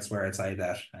competitive elsewhere outside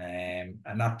that, and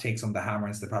not take some of the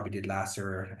hammerings they probably did last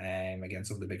year against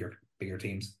some of the bigger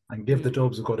teams. And give the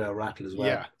Dubs a good rattle as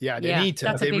well. They need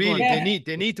to. They really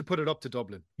they need to put it up to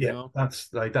Dublin. Yeah, you know?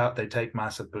 That's like that. They take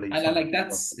massive belief. And like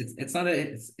that's it's not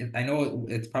a. I know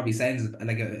it probably sounds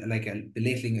like a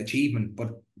belittling achievement,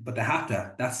 but they have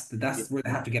to. That's where they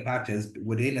have to get back to, is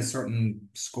within a certain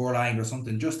score line or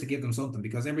something, just to give them something,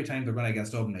 because every time they're going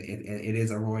against Dublin, it is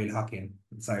a royal hockey.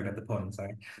 Sorry about the pun.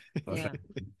 Sorry. But,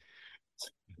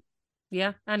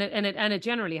 Yeah, and it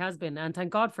generally has been, and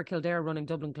thank God for Kildare running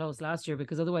Dublin close last year,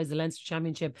 because otherwise the Leinster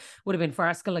Championship would have been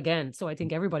farcical again. So I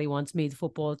think everybody wants Meath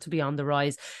football to be on the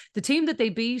rise. The team that they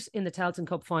beat in the Tailteann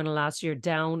Cup final last year,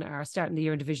 Down, are starting the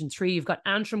year in Division 3. You've got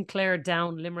Antrim, Clare,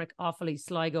 Down, Limerick, Offaly,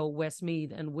 Sligo,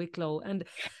 Westmeath, and Wicklow. And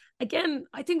again,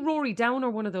 I think Rory, Down are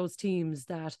one of those teams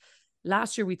that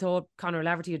last year we thought Conor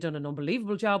Laverty had done an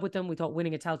unbelievable job with them. We thought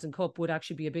winning a Tailteann Cup would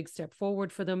actually be a big step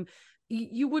forward for them.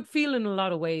 You would feel in a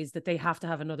lot of ways that they have to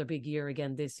have another big year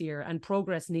again this year, and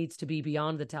progress needs to be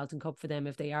beyond the Tailteann Cup for them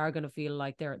if they are going to feel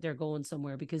like they're going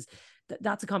somewhere, because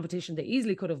that's a competition they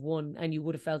easily could have won, and you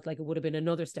would have felt like it would have been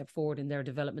another step forward in their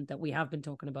development that we have been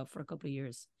talking about for a couple of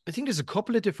years. I think there's a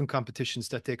couple of different competitions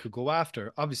that they could go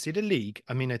after. Obviously the league,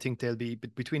 I mean, I think they'll be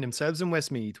between themselves and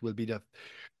Westmeath will be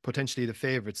potentially the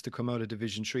favourites to come out of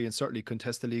Division 3 and certainly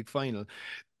contest the league final.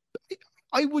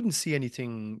 I wouldn't see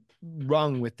anything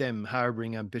wrong with them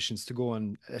harbouring ambitions to go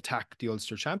and attack the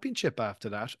Ulster Championship after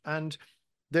that. And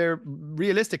their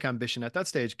realistic ambition at that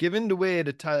stage, given the way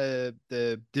the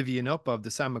divvying up of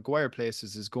the Sam Maguire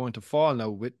places is going to fall now,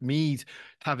 with Meath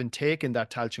having taken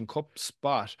that Tailteann Cup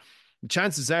spot, the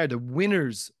chances are the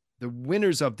winners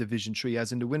of Division 3,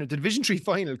 as in the Division 3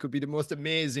 final, could be the most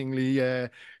amazingly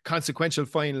consequential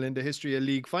final in the history of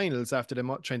league finals after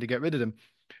them trying to get rid of them,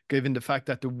 given the fact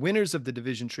that the winners of the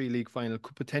Division 3 league final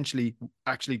could potentially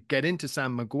actually get into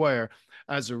Sam Maguire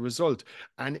as a result.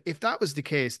 And if that was the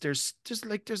case, there's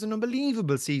an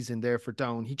unbelievable season there for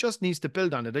Down. He just needs to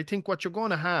build on it. I think what you're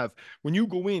going to have when you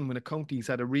go in when a county's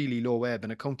at a really low ebb,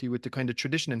 and a county with the kind of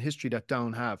tradition and history that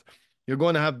Down have, you're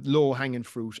going to have low hanging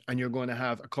fruit, and you're going to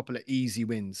have a couple of easy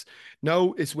wins.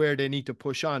 Now it's where they need to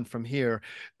push on from here.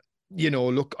 You know,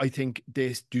 look, I think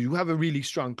they do have a really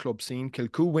strong club scene.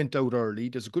 Kilcoo went out early.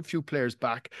 There's a good few players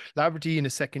back. Laverty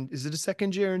is it a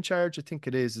second year in charge? I think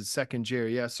it is his second year.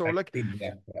 Yeah. So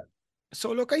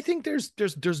So look, I think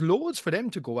there's loads for them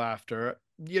to go after.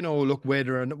 You know, look,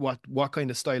 whether and what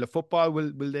kind of style of football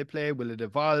will they play? Will it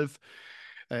evolve?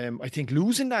 I think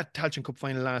losing that Tailteann Cup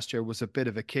final last year was a bit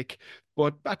of a kick,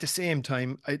 but at the same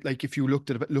time, if you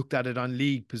looked at it on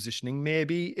league positioning,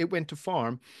 maybe it went to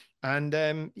form. And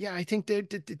I think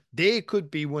they could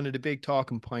be one of the big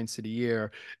talking points of the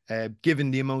year,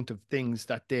 given the amount of things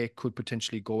that they could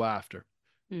potentially go after.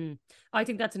 I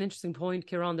think that's an interesting point,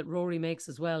 Ciarán, that Rory makes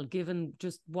as well, given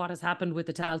just what has happened with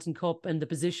the Tailteann Cup and the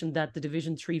position that the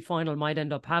Division 3 final might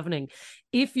end up having.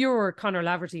 If you're Conor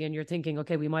Laverty and you're thinking,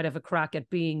 okay, we might have a crack at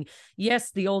being,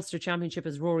 yes, the Ulster Championship,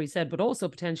 as Rory said, but also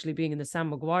potentially being in the Sam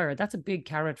Maguire, that's a big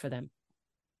carrot for them.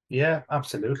 Yeah,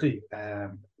 absolutely.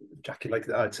 Jacqui, like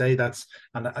I'd say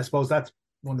and I suppose that's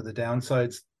one of the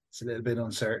downsides. It's a little bit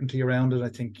uncertainty around it. I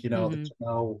think,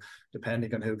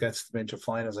 depending on who gets to the into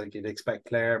finals, like you'd expect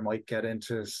Clare might get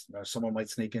into, or someone might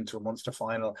sneak into a Munster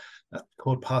final that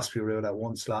could possibly rule out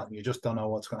one slot, and you just don't know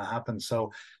what's going to happen.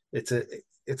 So it's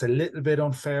it's a little bit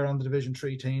unfair on the Division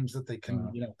 3 teams that they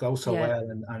can go so well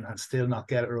and still not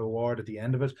get a reward at the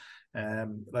end of it.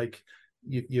 Like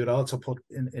you'd also put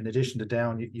in addition to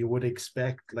Down, you would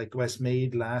expect like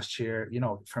Westmeath last year,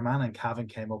 Fermanagh and Cavan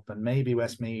came up, and maybe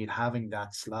Westmeath having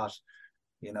that slot,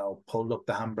 pulled up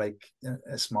the handbrake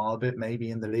a small bit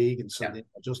maybe in the league, and so they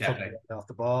just took it off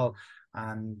the ball.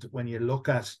 And when you look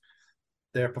at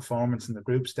their performance in the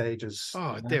group stages,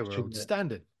 they were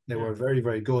outstanding. They were very,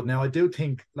 very good. Now, I do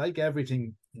think, like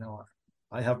everything,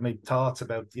 I have my thoughts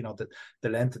about, the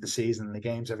length of the season and the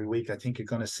games every week. I think you're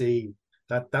going to see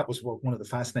that was one of the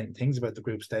fascinating things about the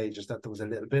group stage, is that there was a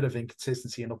little bit of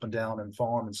inconsistency and up and down in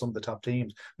form in some of the top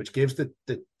teams, which gives the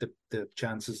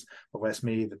chances of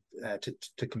Westmeath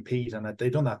to compete. And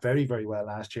they've done that very, very well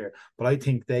last year. But I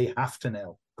think they have to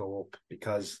now go up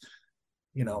because,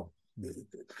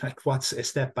 like, what's a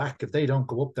step back? If they don't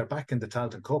go up, they're back in the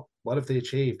Tailteann Cup. What have they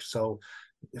achieved? So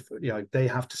if they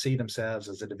have to see themselves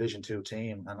as a Division 2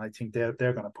 team, and I think they're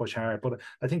going to push hard. But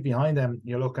I think behind them,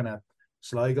 you're looking at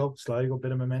Sligo,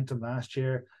 bit of momentum last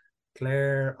year.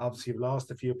 Clare obviously have lost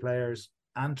a few players.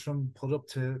 Antrim put up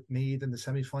to Meath in the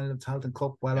semi-final of the Tailteann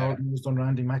Cup. Organised on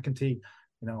Randy McEntee,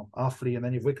 Offaly, and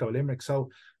then you've Wicklow Limerick. So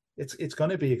it's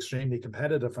going to be extremely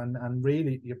competitive, and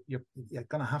really you're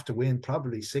going to have to win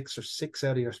probably six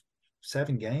out of your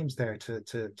 7 games there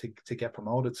to get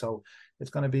promoted. So it's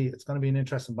going to be an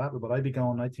interesting battle. But I'd be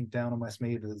going, I think, Down and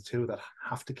Westmeath are the two that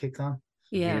have to kick on.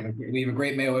 Yeah, we have a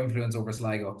great Mayo influence over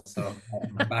Sligo, so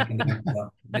I'm back in there.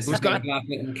 So.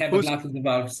 Kevin Glaston's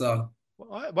involved. So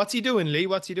what's he doing, Lee?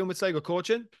 What's he doing with Sligo?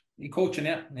 Coaching? Coaching,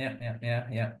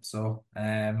 yeah. So,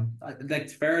 like,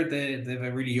 to fair, they have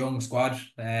a really young squad.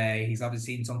 He's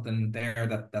obviously seen something there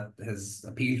that has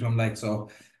appealed to him. Like, so,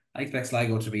 I expect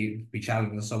Sligo to be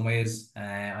challenged in some ways.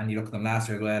 And you look at them last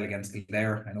year as well against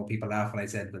Clare. I know people laugh when I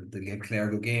said that they gave Clare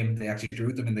a good game. They actually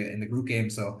drew them in the group game.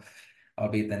 So,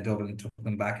 albeit then Dublin took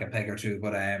them back a peg or two.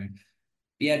 But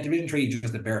Division 3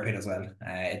 just a bear pit as well.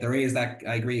 There is that.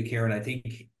 I agree with Ciarán. I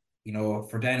think,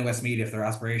 for Down and Westmeath, if their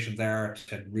aspirations are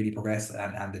to really progress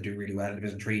and they do really well in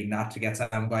Division 3, not to get Sam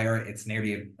Maguire, it's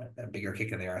nearly a bigger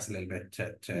kick in the arse a little bit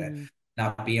to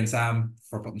not be in Sam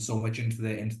for putting so much into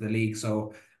the league.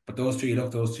 So, but those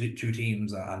two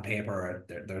teams on paper,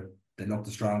 they look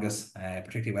the strongest,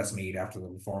 particularly Westmeath after the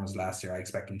performance last year. I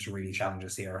expect them to really challenge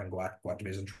us here and go at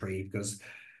Division 3, because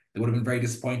they would have been very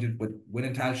disappointed with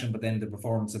winning Tailteann, but then the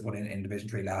performance they put in Division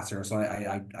 3 last year. So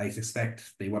I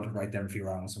expect they want to right them a few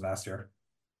wrongs from last year.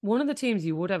 One of the teams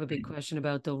you would have a big question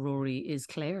about, though, Rory, is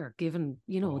Clare, given,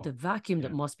 the vacuum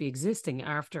that must be existing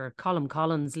after Colm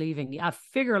Collins leaving. A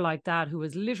figure like that, who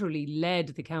has literally led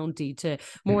the county to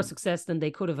more success than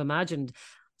they could have imagined.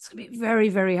 It's going to be very,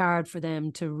 very hard for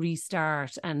them to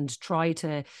restart and try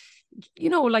to,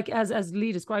 like as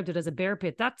Lee described it, as a bear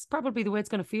pit. That's probably the way it's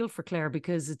going to feel for Clare,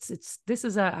 because this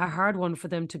is a hard one for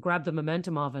them to grab the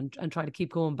momentum of and try to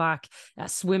keep going back,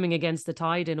 swimming against the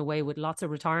tide in a way, with lots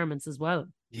of retirements as well.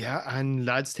 Yeah, and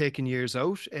lads taking years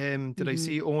out. Did I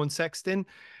see Owen Sexton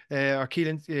or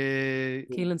Keelan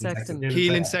Sexton?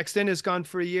 Keelan Sexton has gone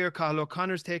for a year. Cathal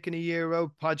O'Connor's taken a year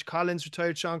out. Podge Collins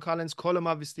retired. Sean Collins, Cullum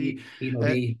obviously.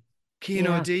 Keane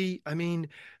O'D. I mean,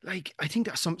 like, I think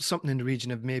there's something in the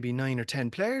region of maybe 9 or 10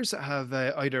 players that have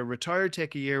either retired,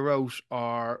 take a year out,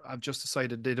 or have just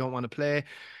decided they don't want to play.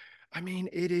 I mean,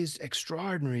 it is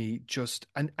extraordinary. Just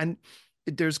and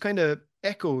there's kind of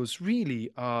echoes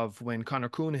really of when Conor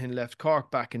Coonahan left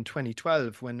Cork back in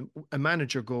 2012, when a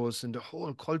manager goes and the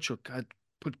whole culture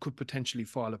could potentially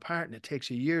fall apart, and it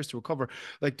takes you years to recover.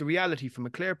 Like, the reality from a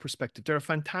Clare perspective, they're a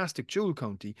fantastic jewel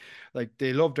county. Like,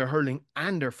 they love their hurling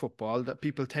and their football, that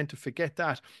people tend to forget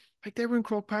that. Like, they were in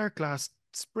Croke Park last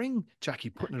spring,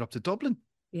 Jacqui, putting it up to Dublin.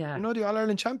 Yeah, the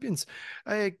All-Ireland champions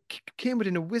came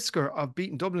within a whisker of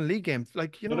beating Dublin League game.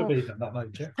 Like,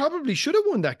 probably should have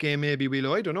won that game, maybe,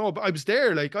 Wheelo. I don't know, but I was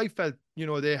there. Like, I felt,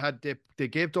 they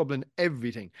gave Dublin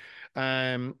everything,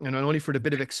 and only for the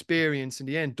bit of experience in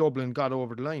the end, Dublin got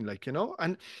over the line. Like,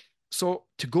 and so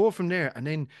to go from there, and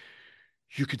then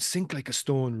you could sink like a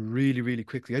stone really, really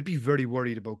quickly. I'd be very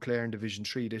worried about Clare in Division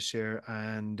 3 this year,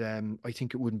 and I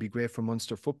think it wouldn't be great for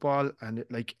Munster football. And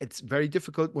it's very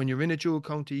difficult when you're in a dual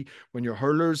county, when your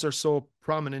hurlers are so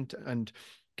prominent and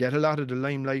get a lot of the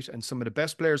limelight, and some of the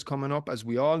best players coming up, as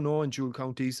we all know, in dual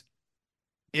counties.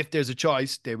 If there's a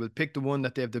choice, they will pick the one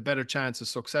that they have the better chance of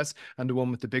success and the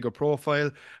one with the bigger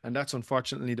profile. And that's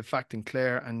unfortunately the fact in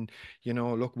Clare. And,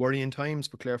 look, worrying times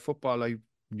for Clare football.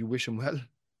 You wish them well.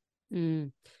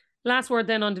 Last word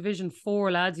then on Division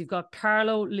 4, lads. You've got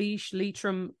Carlow, Laois,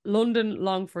 Leitrim, London,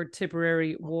 Longford,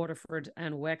 Tipperary, Waterford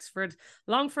and Wexford.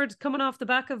 Longford coming off the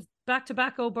back of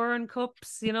back-to-back O'Byrne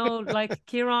Cups, you know, like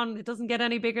Ciarán, it doesn't get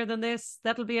any bigger than this.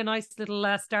 That'll be a nice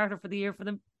little starter for the year for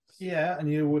them. Yeah,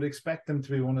 and you would expect them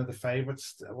to be one of the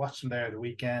favourites. Watch them there the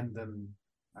weekend, and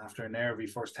after a nervy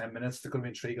first 10 minutes, they could have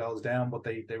been 3 goals down, but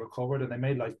they recovered and they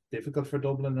made life difficult for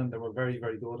Dublin, and they were very,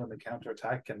 very good on the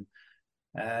counter-attack. And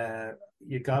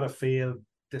you got to feel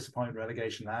disappointing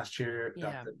relegation last year.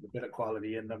 Yeah. That the bit of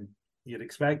quality in them, you'd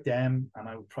expect them, and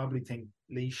I would probably think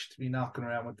Laois to be knocking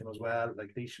around with them as well.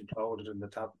 Like Laois imploded in the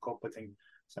top cup, I think,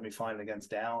 semi-final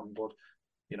against Down, but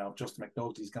you know, Justin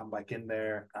McNulty's gone back in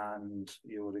there, and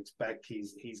you would expect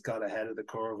he's got ahead of the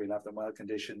curve. He'll have them well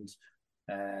conditioned.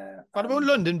 What about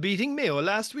London beating Mayo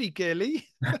last week, Lee?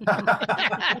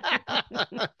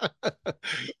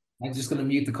 I'm just going to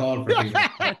mute the call for people.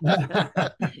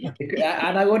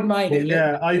 And I wouldn't mind it.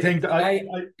 Yeah, I think I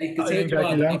could say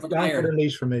Longford and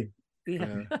Laois for me.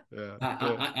 Yeah.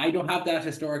 I don't have that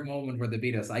historic moment where they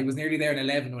beat us. I was nearly there in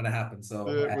 11 when it happened. So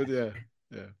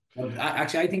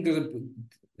actually, I think there's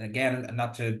I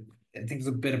think there's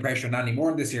a bit of pressure on Andy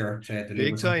Moore this year to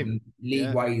big time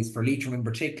league-wise for Leitrim in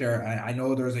particular. I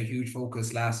know there was a huge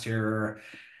focus last year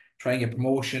trying to get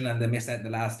promotion, and they missed out in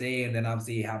the last day, and then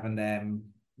obviously having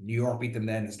New York beat them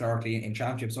then historically in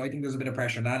championship. So I think there's a bit of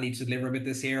pressure on Andy to deliver a bit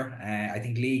this year. I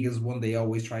think league is one they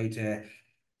always try to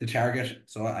target.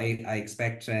 So I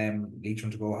expect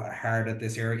Leitrim to go hard at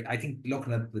this year. I think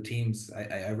looking at the teams,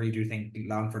 I really do think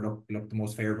Longford look the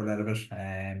most favourable out of it,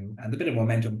 and a bit of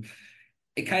momentum.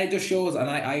 It kind of just shows, and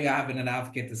I have been an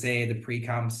advocate to say the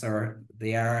pre-camps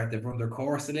they've run their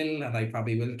course a little, and I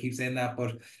probably will keep saying that,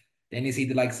 but then you see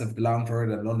the likes of Longford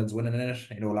and London's winning in it.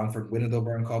 You know, Longford winning the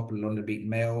O'Byrne Cup, London beating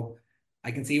Mayo.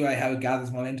 I can see how it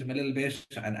gathers momentum a little bit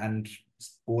and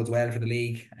bodes well for the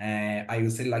league. I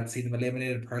would still like to see them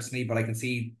eliminated personally, but I can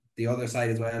see the other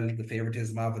side as well, the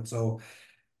favouritism of it. So,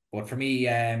 but for me,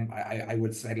 I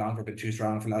would say Longford a bit too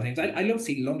strong for a lot of teams. I love to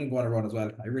see London go on a run as well.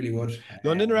 I really would.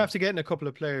 London are after getting a couple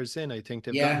of players in. I think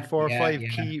they've gotten 4 or 5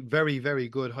 key, very, very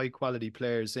good, high quality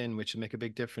players in, which will make a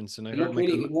big difference. And I heard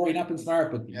Rory not been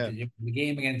smart, but the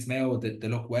game against Mayo, they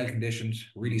look well conditioned,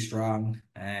 really strong.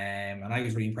 And I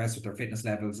was really impressed with their fitness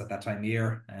levels at that time of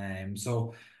year.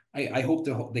 So I hope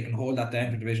they can hold that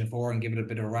down for Division 4 and give it a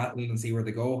bit of a rattle and see where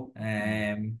they go.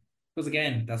 Because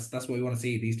again, that's what we want to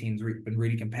see. These teams been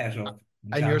really competitive.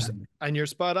 And you're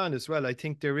spot on as well. I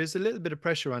think there is a little bit of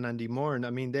pressure on Andy Moore. And I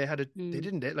mean, they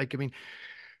didn't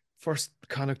first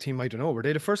Connacht team, I don't know, were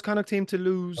they the first Connacht team to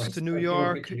lose to New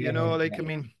York? I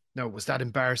mean, no, was that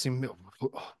embarrassing?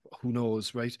 Who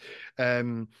knows, right?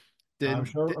 I'm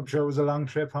sure it was a long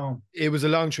trip home. It was a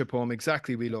long trip home,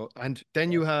 exactly, Wheelo. And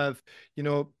then you have,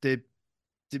 they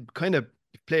kind of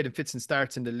played in fits and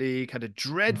starts in the league, had a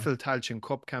dreadful Tailteann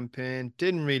Cup campaign,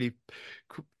 didn't really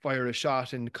fire a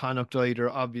shot in Connacht either,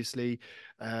 obviously.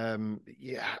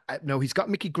 No, he's got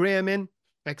Mickey Graham in,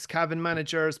 ex-Cavan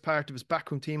manager, as part of his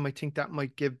backroom team. I think that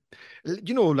might give,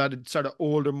 a lot of sort of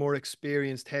older, more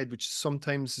experienced head, which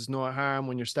sometimes is no harm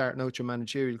when you're starting out your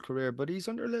managerial career, but he's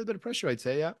under a little bit of pressure, I'd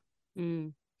say, yeah.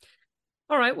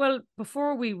 All right, well,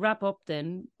 before we wrap up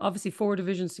then, obviously 4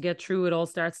 divisions to get through. It all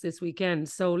starts this weekend.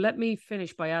 So let me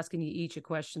finish by asking you each a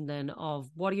question then of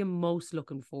what are you most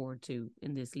looking forward to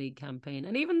in this league campaign?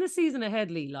 And even this season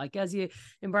ahead, Lee, like as you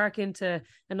embark into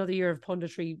another year of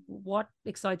punditry, what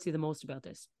excites you the most about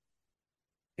this?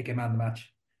 Pick a man the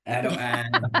match.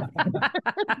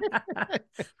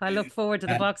 I look forward to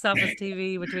the box office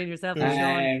TV between yourself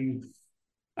and Sean.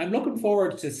 I'm looking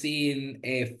forward to seeing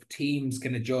if teams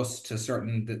can adjust to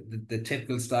the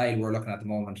typical style we're looking at the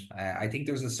moment. I think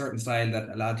there's a certain style that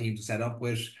a lot of teams are set up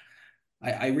with.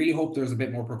 I really hope there's a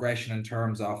bit more progression in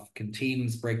terms of can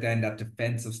teams break down that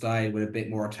defensive style with a bit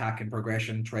more attack and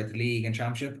progression throughout the league and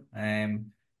championship. I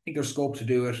think there's scope to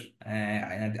do it.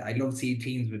 And I'd love to see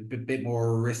teams with a bit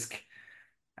more risk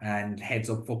and heads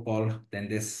up football than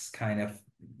this kind of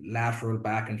lateral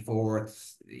back and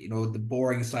forth, the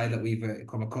boring style that we've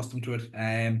come accustomed to it.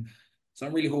 So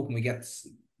I'm really hoping we get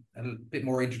a bit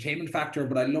more entertainment factor,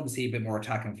 but I'd love to see a bit more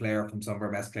attack and flair from some of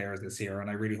our best players this year. And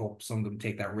I really hope some of them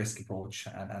take that risk approach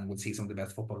and we'll see some of the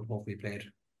best football hopefully played.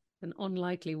 An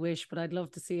unlikely wish, but I'd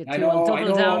love to see it too. I'll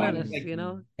double down on it,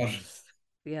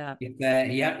 Yeah.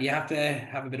 You have to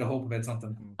have a bit of hope about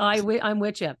something. I'm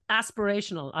with you.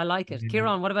 Aspirational. I like it.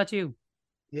 Ciarán, what about you?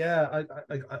 Yeah,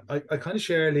 I kind of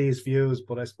share Lee's views,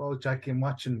 but I suppose, Jacqui, I'm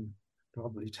watching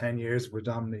probably 10 years of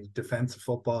predominantly defensive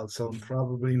football, so I'm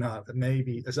probably not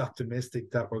maybe as optimistic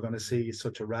that we're going to see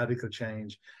such a radical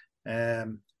change.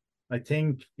 I I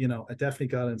think, I definitely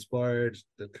got inspired.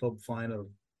 The club final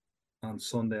on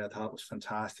Sunday, I thought was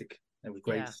fantastic. It was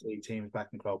great to see teams back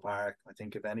in Croke Park. I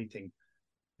think, if anything,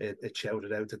 it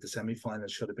shouted out that the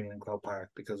semi-finals should have been in Croke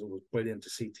Park, because it was brilliant to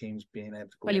see teams being able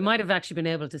to go. Well, you might have actually been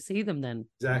able to see them then.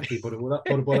 Exactly, but what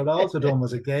it also done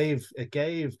was it gave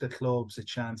the clubs a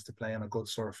chance to play on a good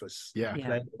surface, play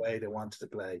the way they wanted to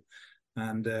play,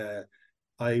 and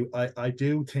I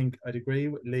do think I'd agree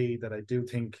with Lee that I do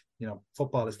think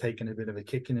football has taken a bit of a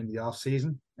kicking in the off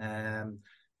season.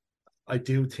 I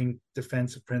do think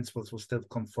defensive principles will still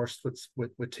come first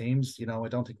with teams. I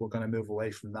don't think we're going to move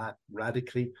away from that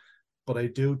radically, but I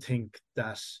do think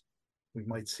that we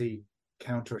might see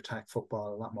counter-attack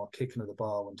football, a lot more kicking of the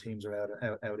ball when teams are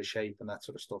out of shape and that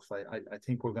sort of stuff. I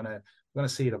think we're gonna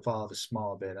see it evolve a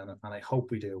small bit, and I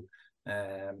hope we do.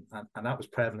 And that was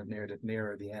prevalent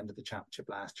nearer the end of the championship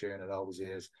last year, and it always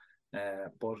is.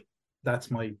 But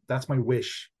that's my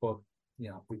wish. But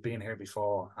we've been here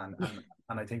before, and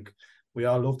I think we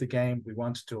all love the game. We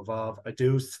want it to evolve. I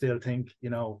do still think,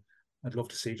 I'd love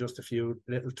to see just a few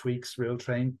little tweaks, real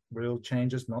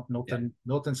changes,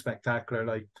 nothing spectacular,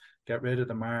 like get rid of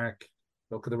the mark,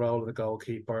 look at the role of the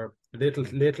goalkeeper, little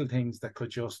things that could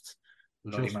just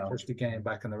push the game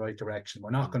back in the right direction.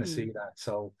 We're not going to see that.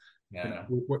 So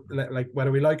we're, like,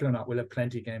 whether we like it or not, we'll have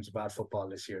plenty of games of bad football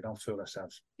this year. Don't fool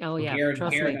ourselves. Oh yeah,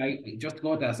 trust me. Just to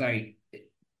go with that, sorry,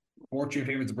 Portugal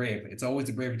favourites Brave. It's always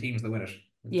the braver teams that win it.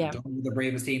 Yeah, the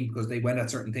bravest team, because they went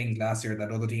at certain things last year that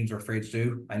other teams were afraid to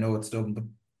do. I know it's dumb, but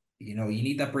you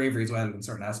need that bravery as well in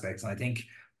certain aspects. And I think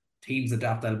teams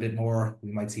adapt that a bit more.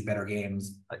 We might see better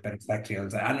games, better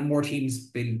spectacles, and more teams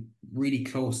been really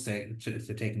close to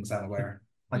taking Sam aware.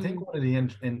 I think one of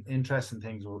the interesting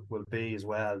things will be as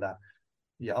well that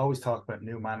you always talk about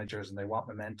new managers, and they want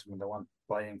momentum, and they want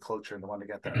buy-in culture, and they want to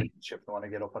get their leadership, they want to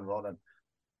get up and running.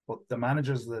 But the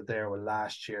managers that there were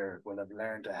last year will have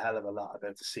learned a hell of a lot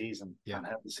about the season and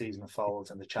how the season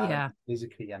unfolds, and the challenge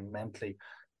physically and mentally.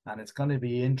 And it's going to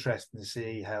be interesting to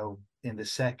see how in the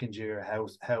second year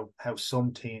how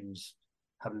some teams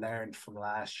have learned from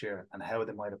last year and how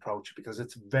they might approach it, because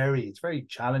it's very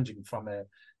challenging from a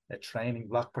training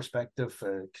block perspective,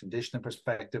 a conditioning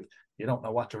perspective. You don't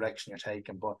know what direction you're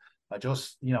taking. But I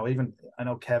just, even I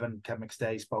know Kevin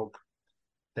McStay spoke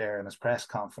there in his press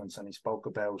conference, and he spoke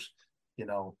about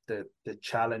the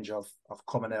challenge of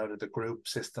coming out of the group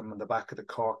system in the back of the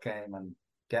Cork game and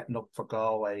getting up for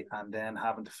Galway, and then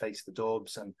having to face the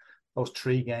Dubs, and those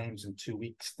 3 games in 2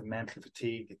 weeks, the mental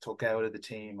fatigue it took out of the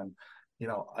team. And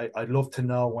I'd love to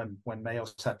know when Mayo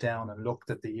sat down and looked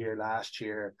at the year last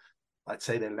year, I'd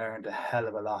say they learned a hell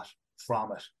of a lot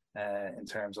from it in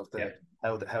terms of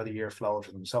how the year flowed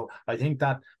for them. So I think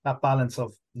that balance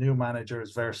of new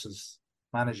managers versus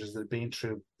managers that have been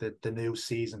through the new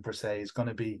season per se it's going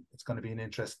to be an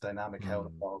interesting dynamic how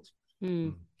it evolves.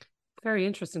 Very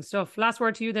interesting stuff. Last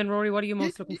word to you then, Rory. What are you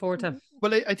most looking forward to?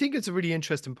 Well, I think it's a really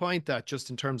interesting point, that just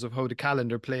in terms of how the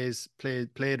calendar played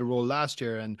a role last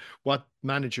year, and what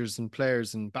managers and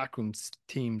players and backroom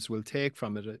teams will take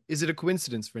from it. Is it a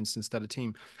coincidence, for instance, that a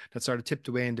team that sort of tipped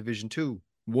away in Division 2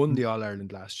 won the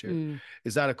All-Ireland last year?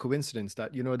 Is that a coincidence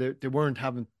that, they weren't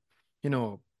having,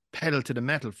 pedal to the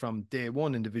metal from day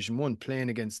one in Division 1, playing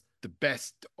against the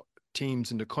best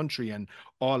teams in the country, and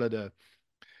all of the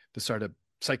sort of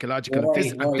psychological and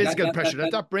physical pressure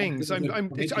that brings? I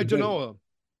don't know.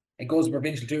 It goes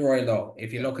provincial too, Roy, though.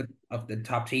 If you look at the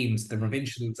top teams, the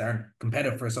provincials aren't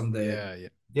competitive for some of the...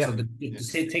 So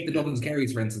take the Dublin's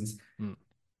Kerrys, for instance.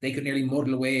 They could nearly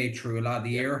muddle away through a lot of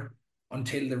the year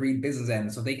until the real business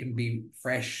ends, so they can be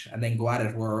fresh and then go at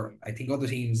it, where I think other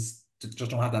teams just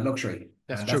don't have that luxury.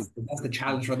 That's true. That's the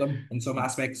challenge for them in some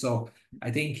aspects. So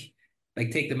I think,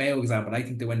 like, take the Mayo example. I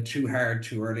think they went too hard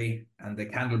too early, and the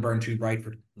candle burned too bright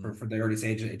for the early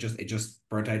stage. It just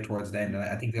burnt out towards the end, and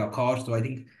I think they got caught. So I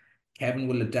think Kevin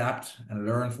will adapt and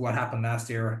learn from what happened last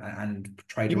year and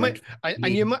try to.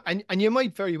 You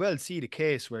might very well see the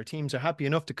case where teams are happy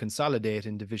enough to consolidate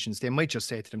in divisions. They might just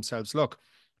say to themselves, "Look,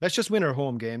 let's just win our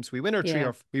home games. We win our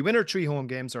 3 home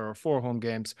games, or our 4 home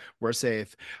games. We're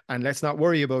safe, and let's not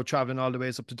worry about traveling all the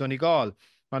ways up to Donegal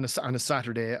on a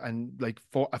Saturday, and like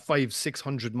a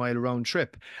 500-600 mile round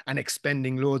trip, and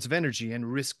expending loads of energy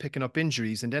and risk picking up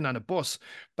injuries, and then on a bus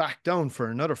back down for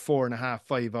another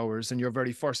 4.5-5 hours, and your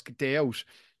very first day out."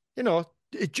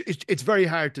 It's very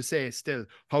hard to say still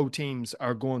how teams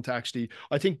are going to actually,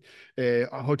 I think,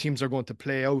 how teams are going to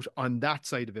play out on that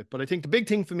side of it. But I think the big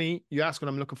thing for me, you ask what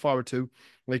I'm looking forward to,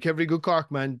 like every good Cork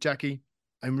man, Jacqui,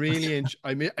 I'm really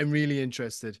I'm really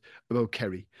interested about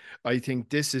Kerry. I think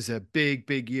this is a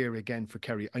big year again for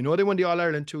Kerry. I know they won the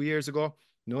All-Ireland 2 years ago.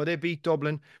 No, they beat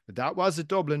Dublin, but that was a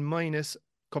Dublin minus a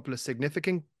couple of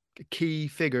significant key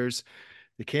figures.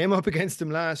 They came up against them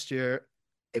last year.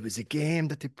 It was a game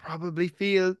that they probably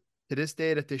feel to this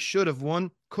day that they should have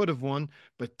won, could have won,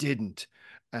 but didn't.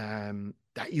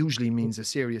 That usually means a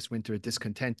serious winter of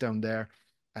discontent down there.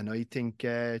 And I think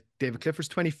David Clifford's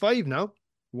 25 now,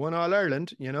 won All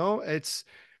Ireland. You know, it's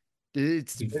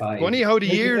funny how the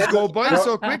years go by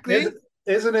so quickly.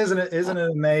 Isn't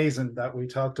it amazing that we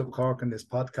talked up Cork in this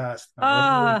podcast?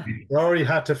 Rory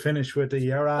had to finish with the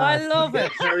year. I love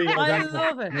it. I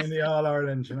love it. In the All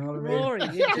Ireland, you know what I mean? Rory,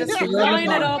 you just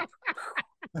line it up.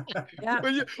 Yeah.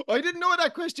 Well, I didn't know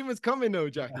that question was coming though,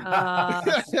 Jacqui.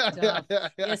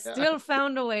 You still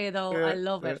found a way though. I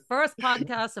love it. First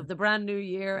podcast of the brand new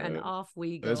year and off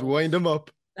we go. Let's wind them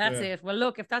up. That's it. Well,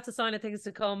 look, if that's a sign of things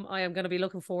to come, I am going to be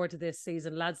looking forward to this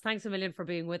season. Lads, thanks a million for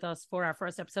being with us for our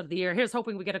first episode of the year. Here's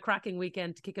hoping we get a cracking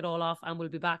weekend to kick it all off, and we'll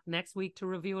be back next week to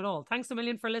review it all. Thanks a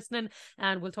million for listening,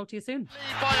 and we'll talk to you soon.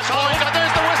 There's the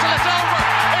whistle. It's over.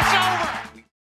 It's over.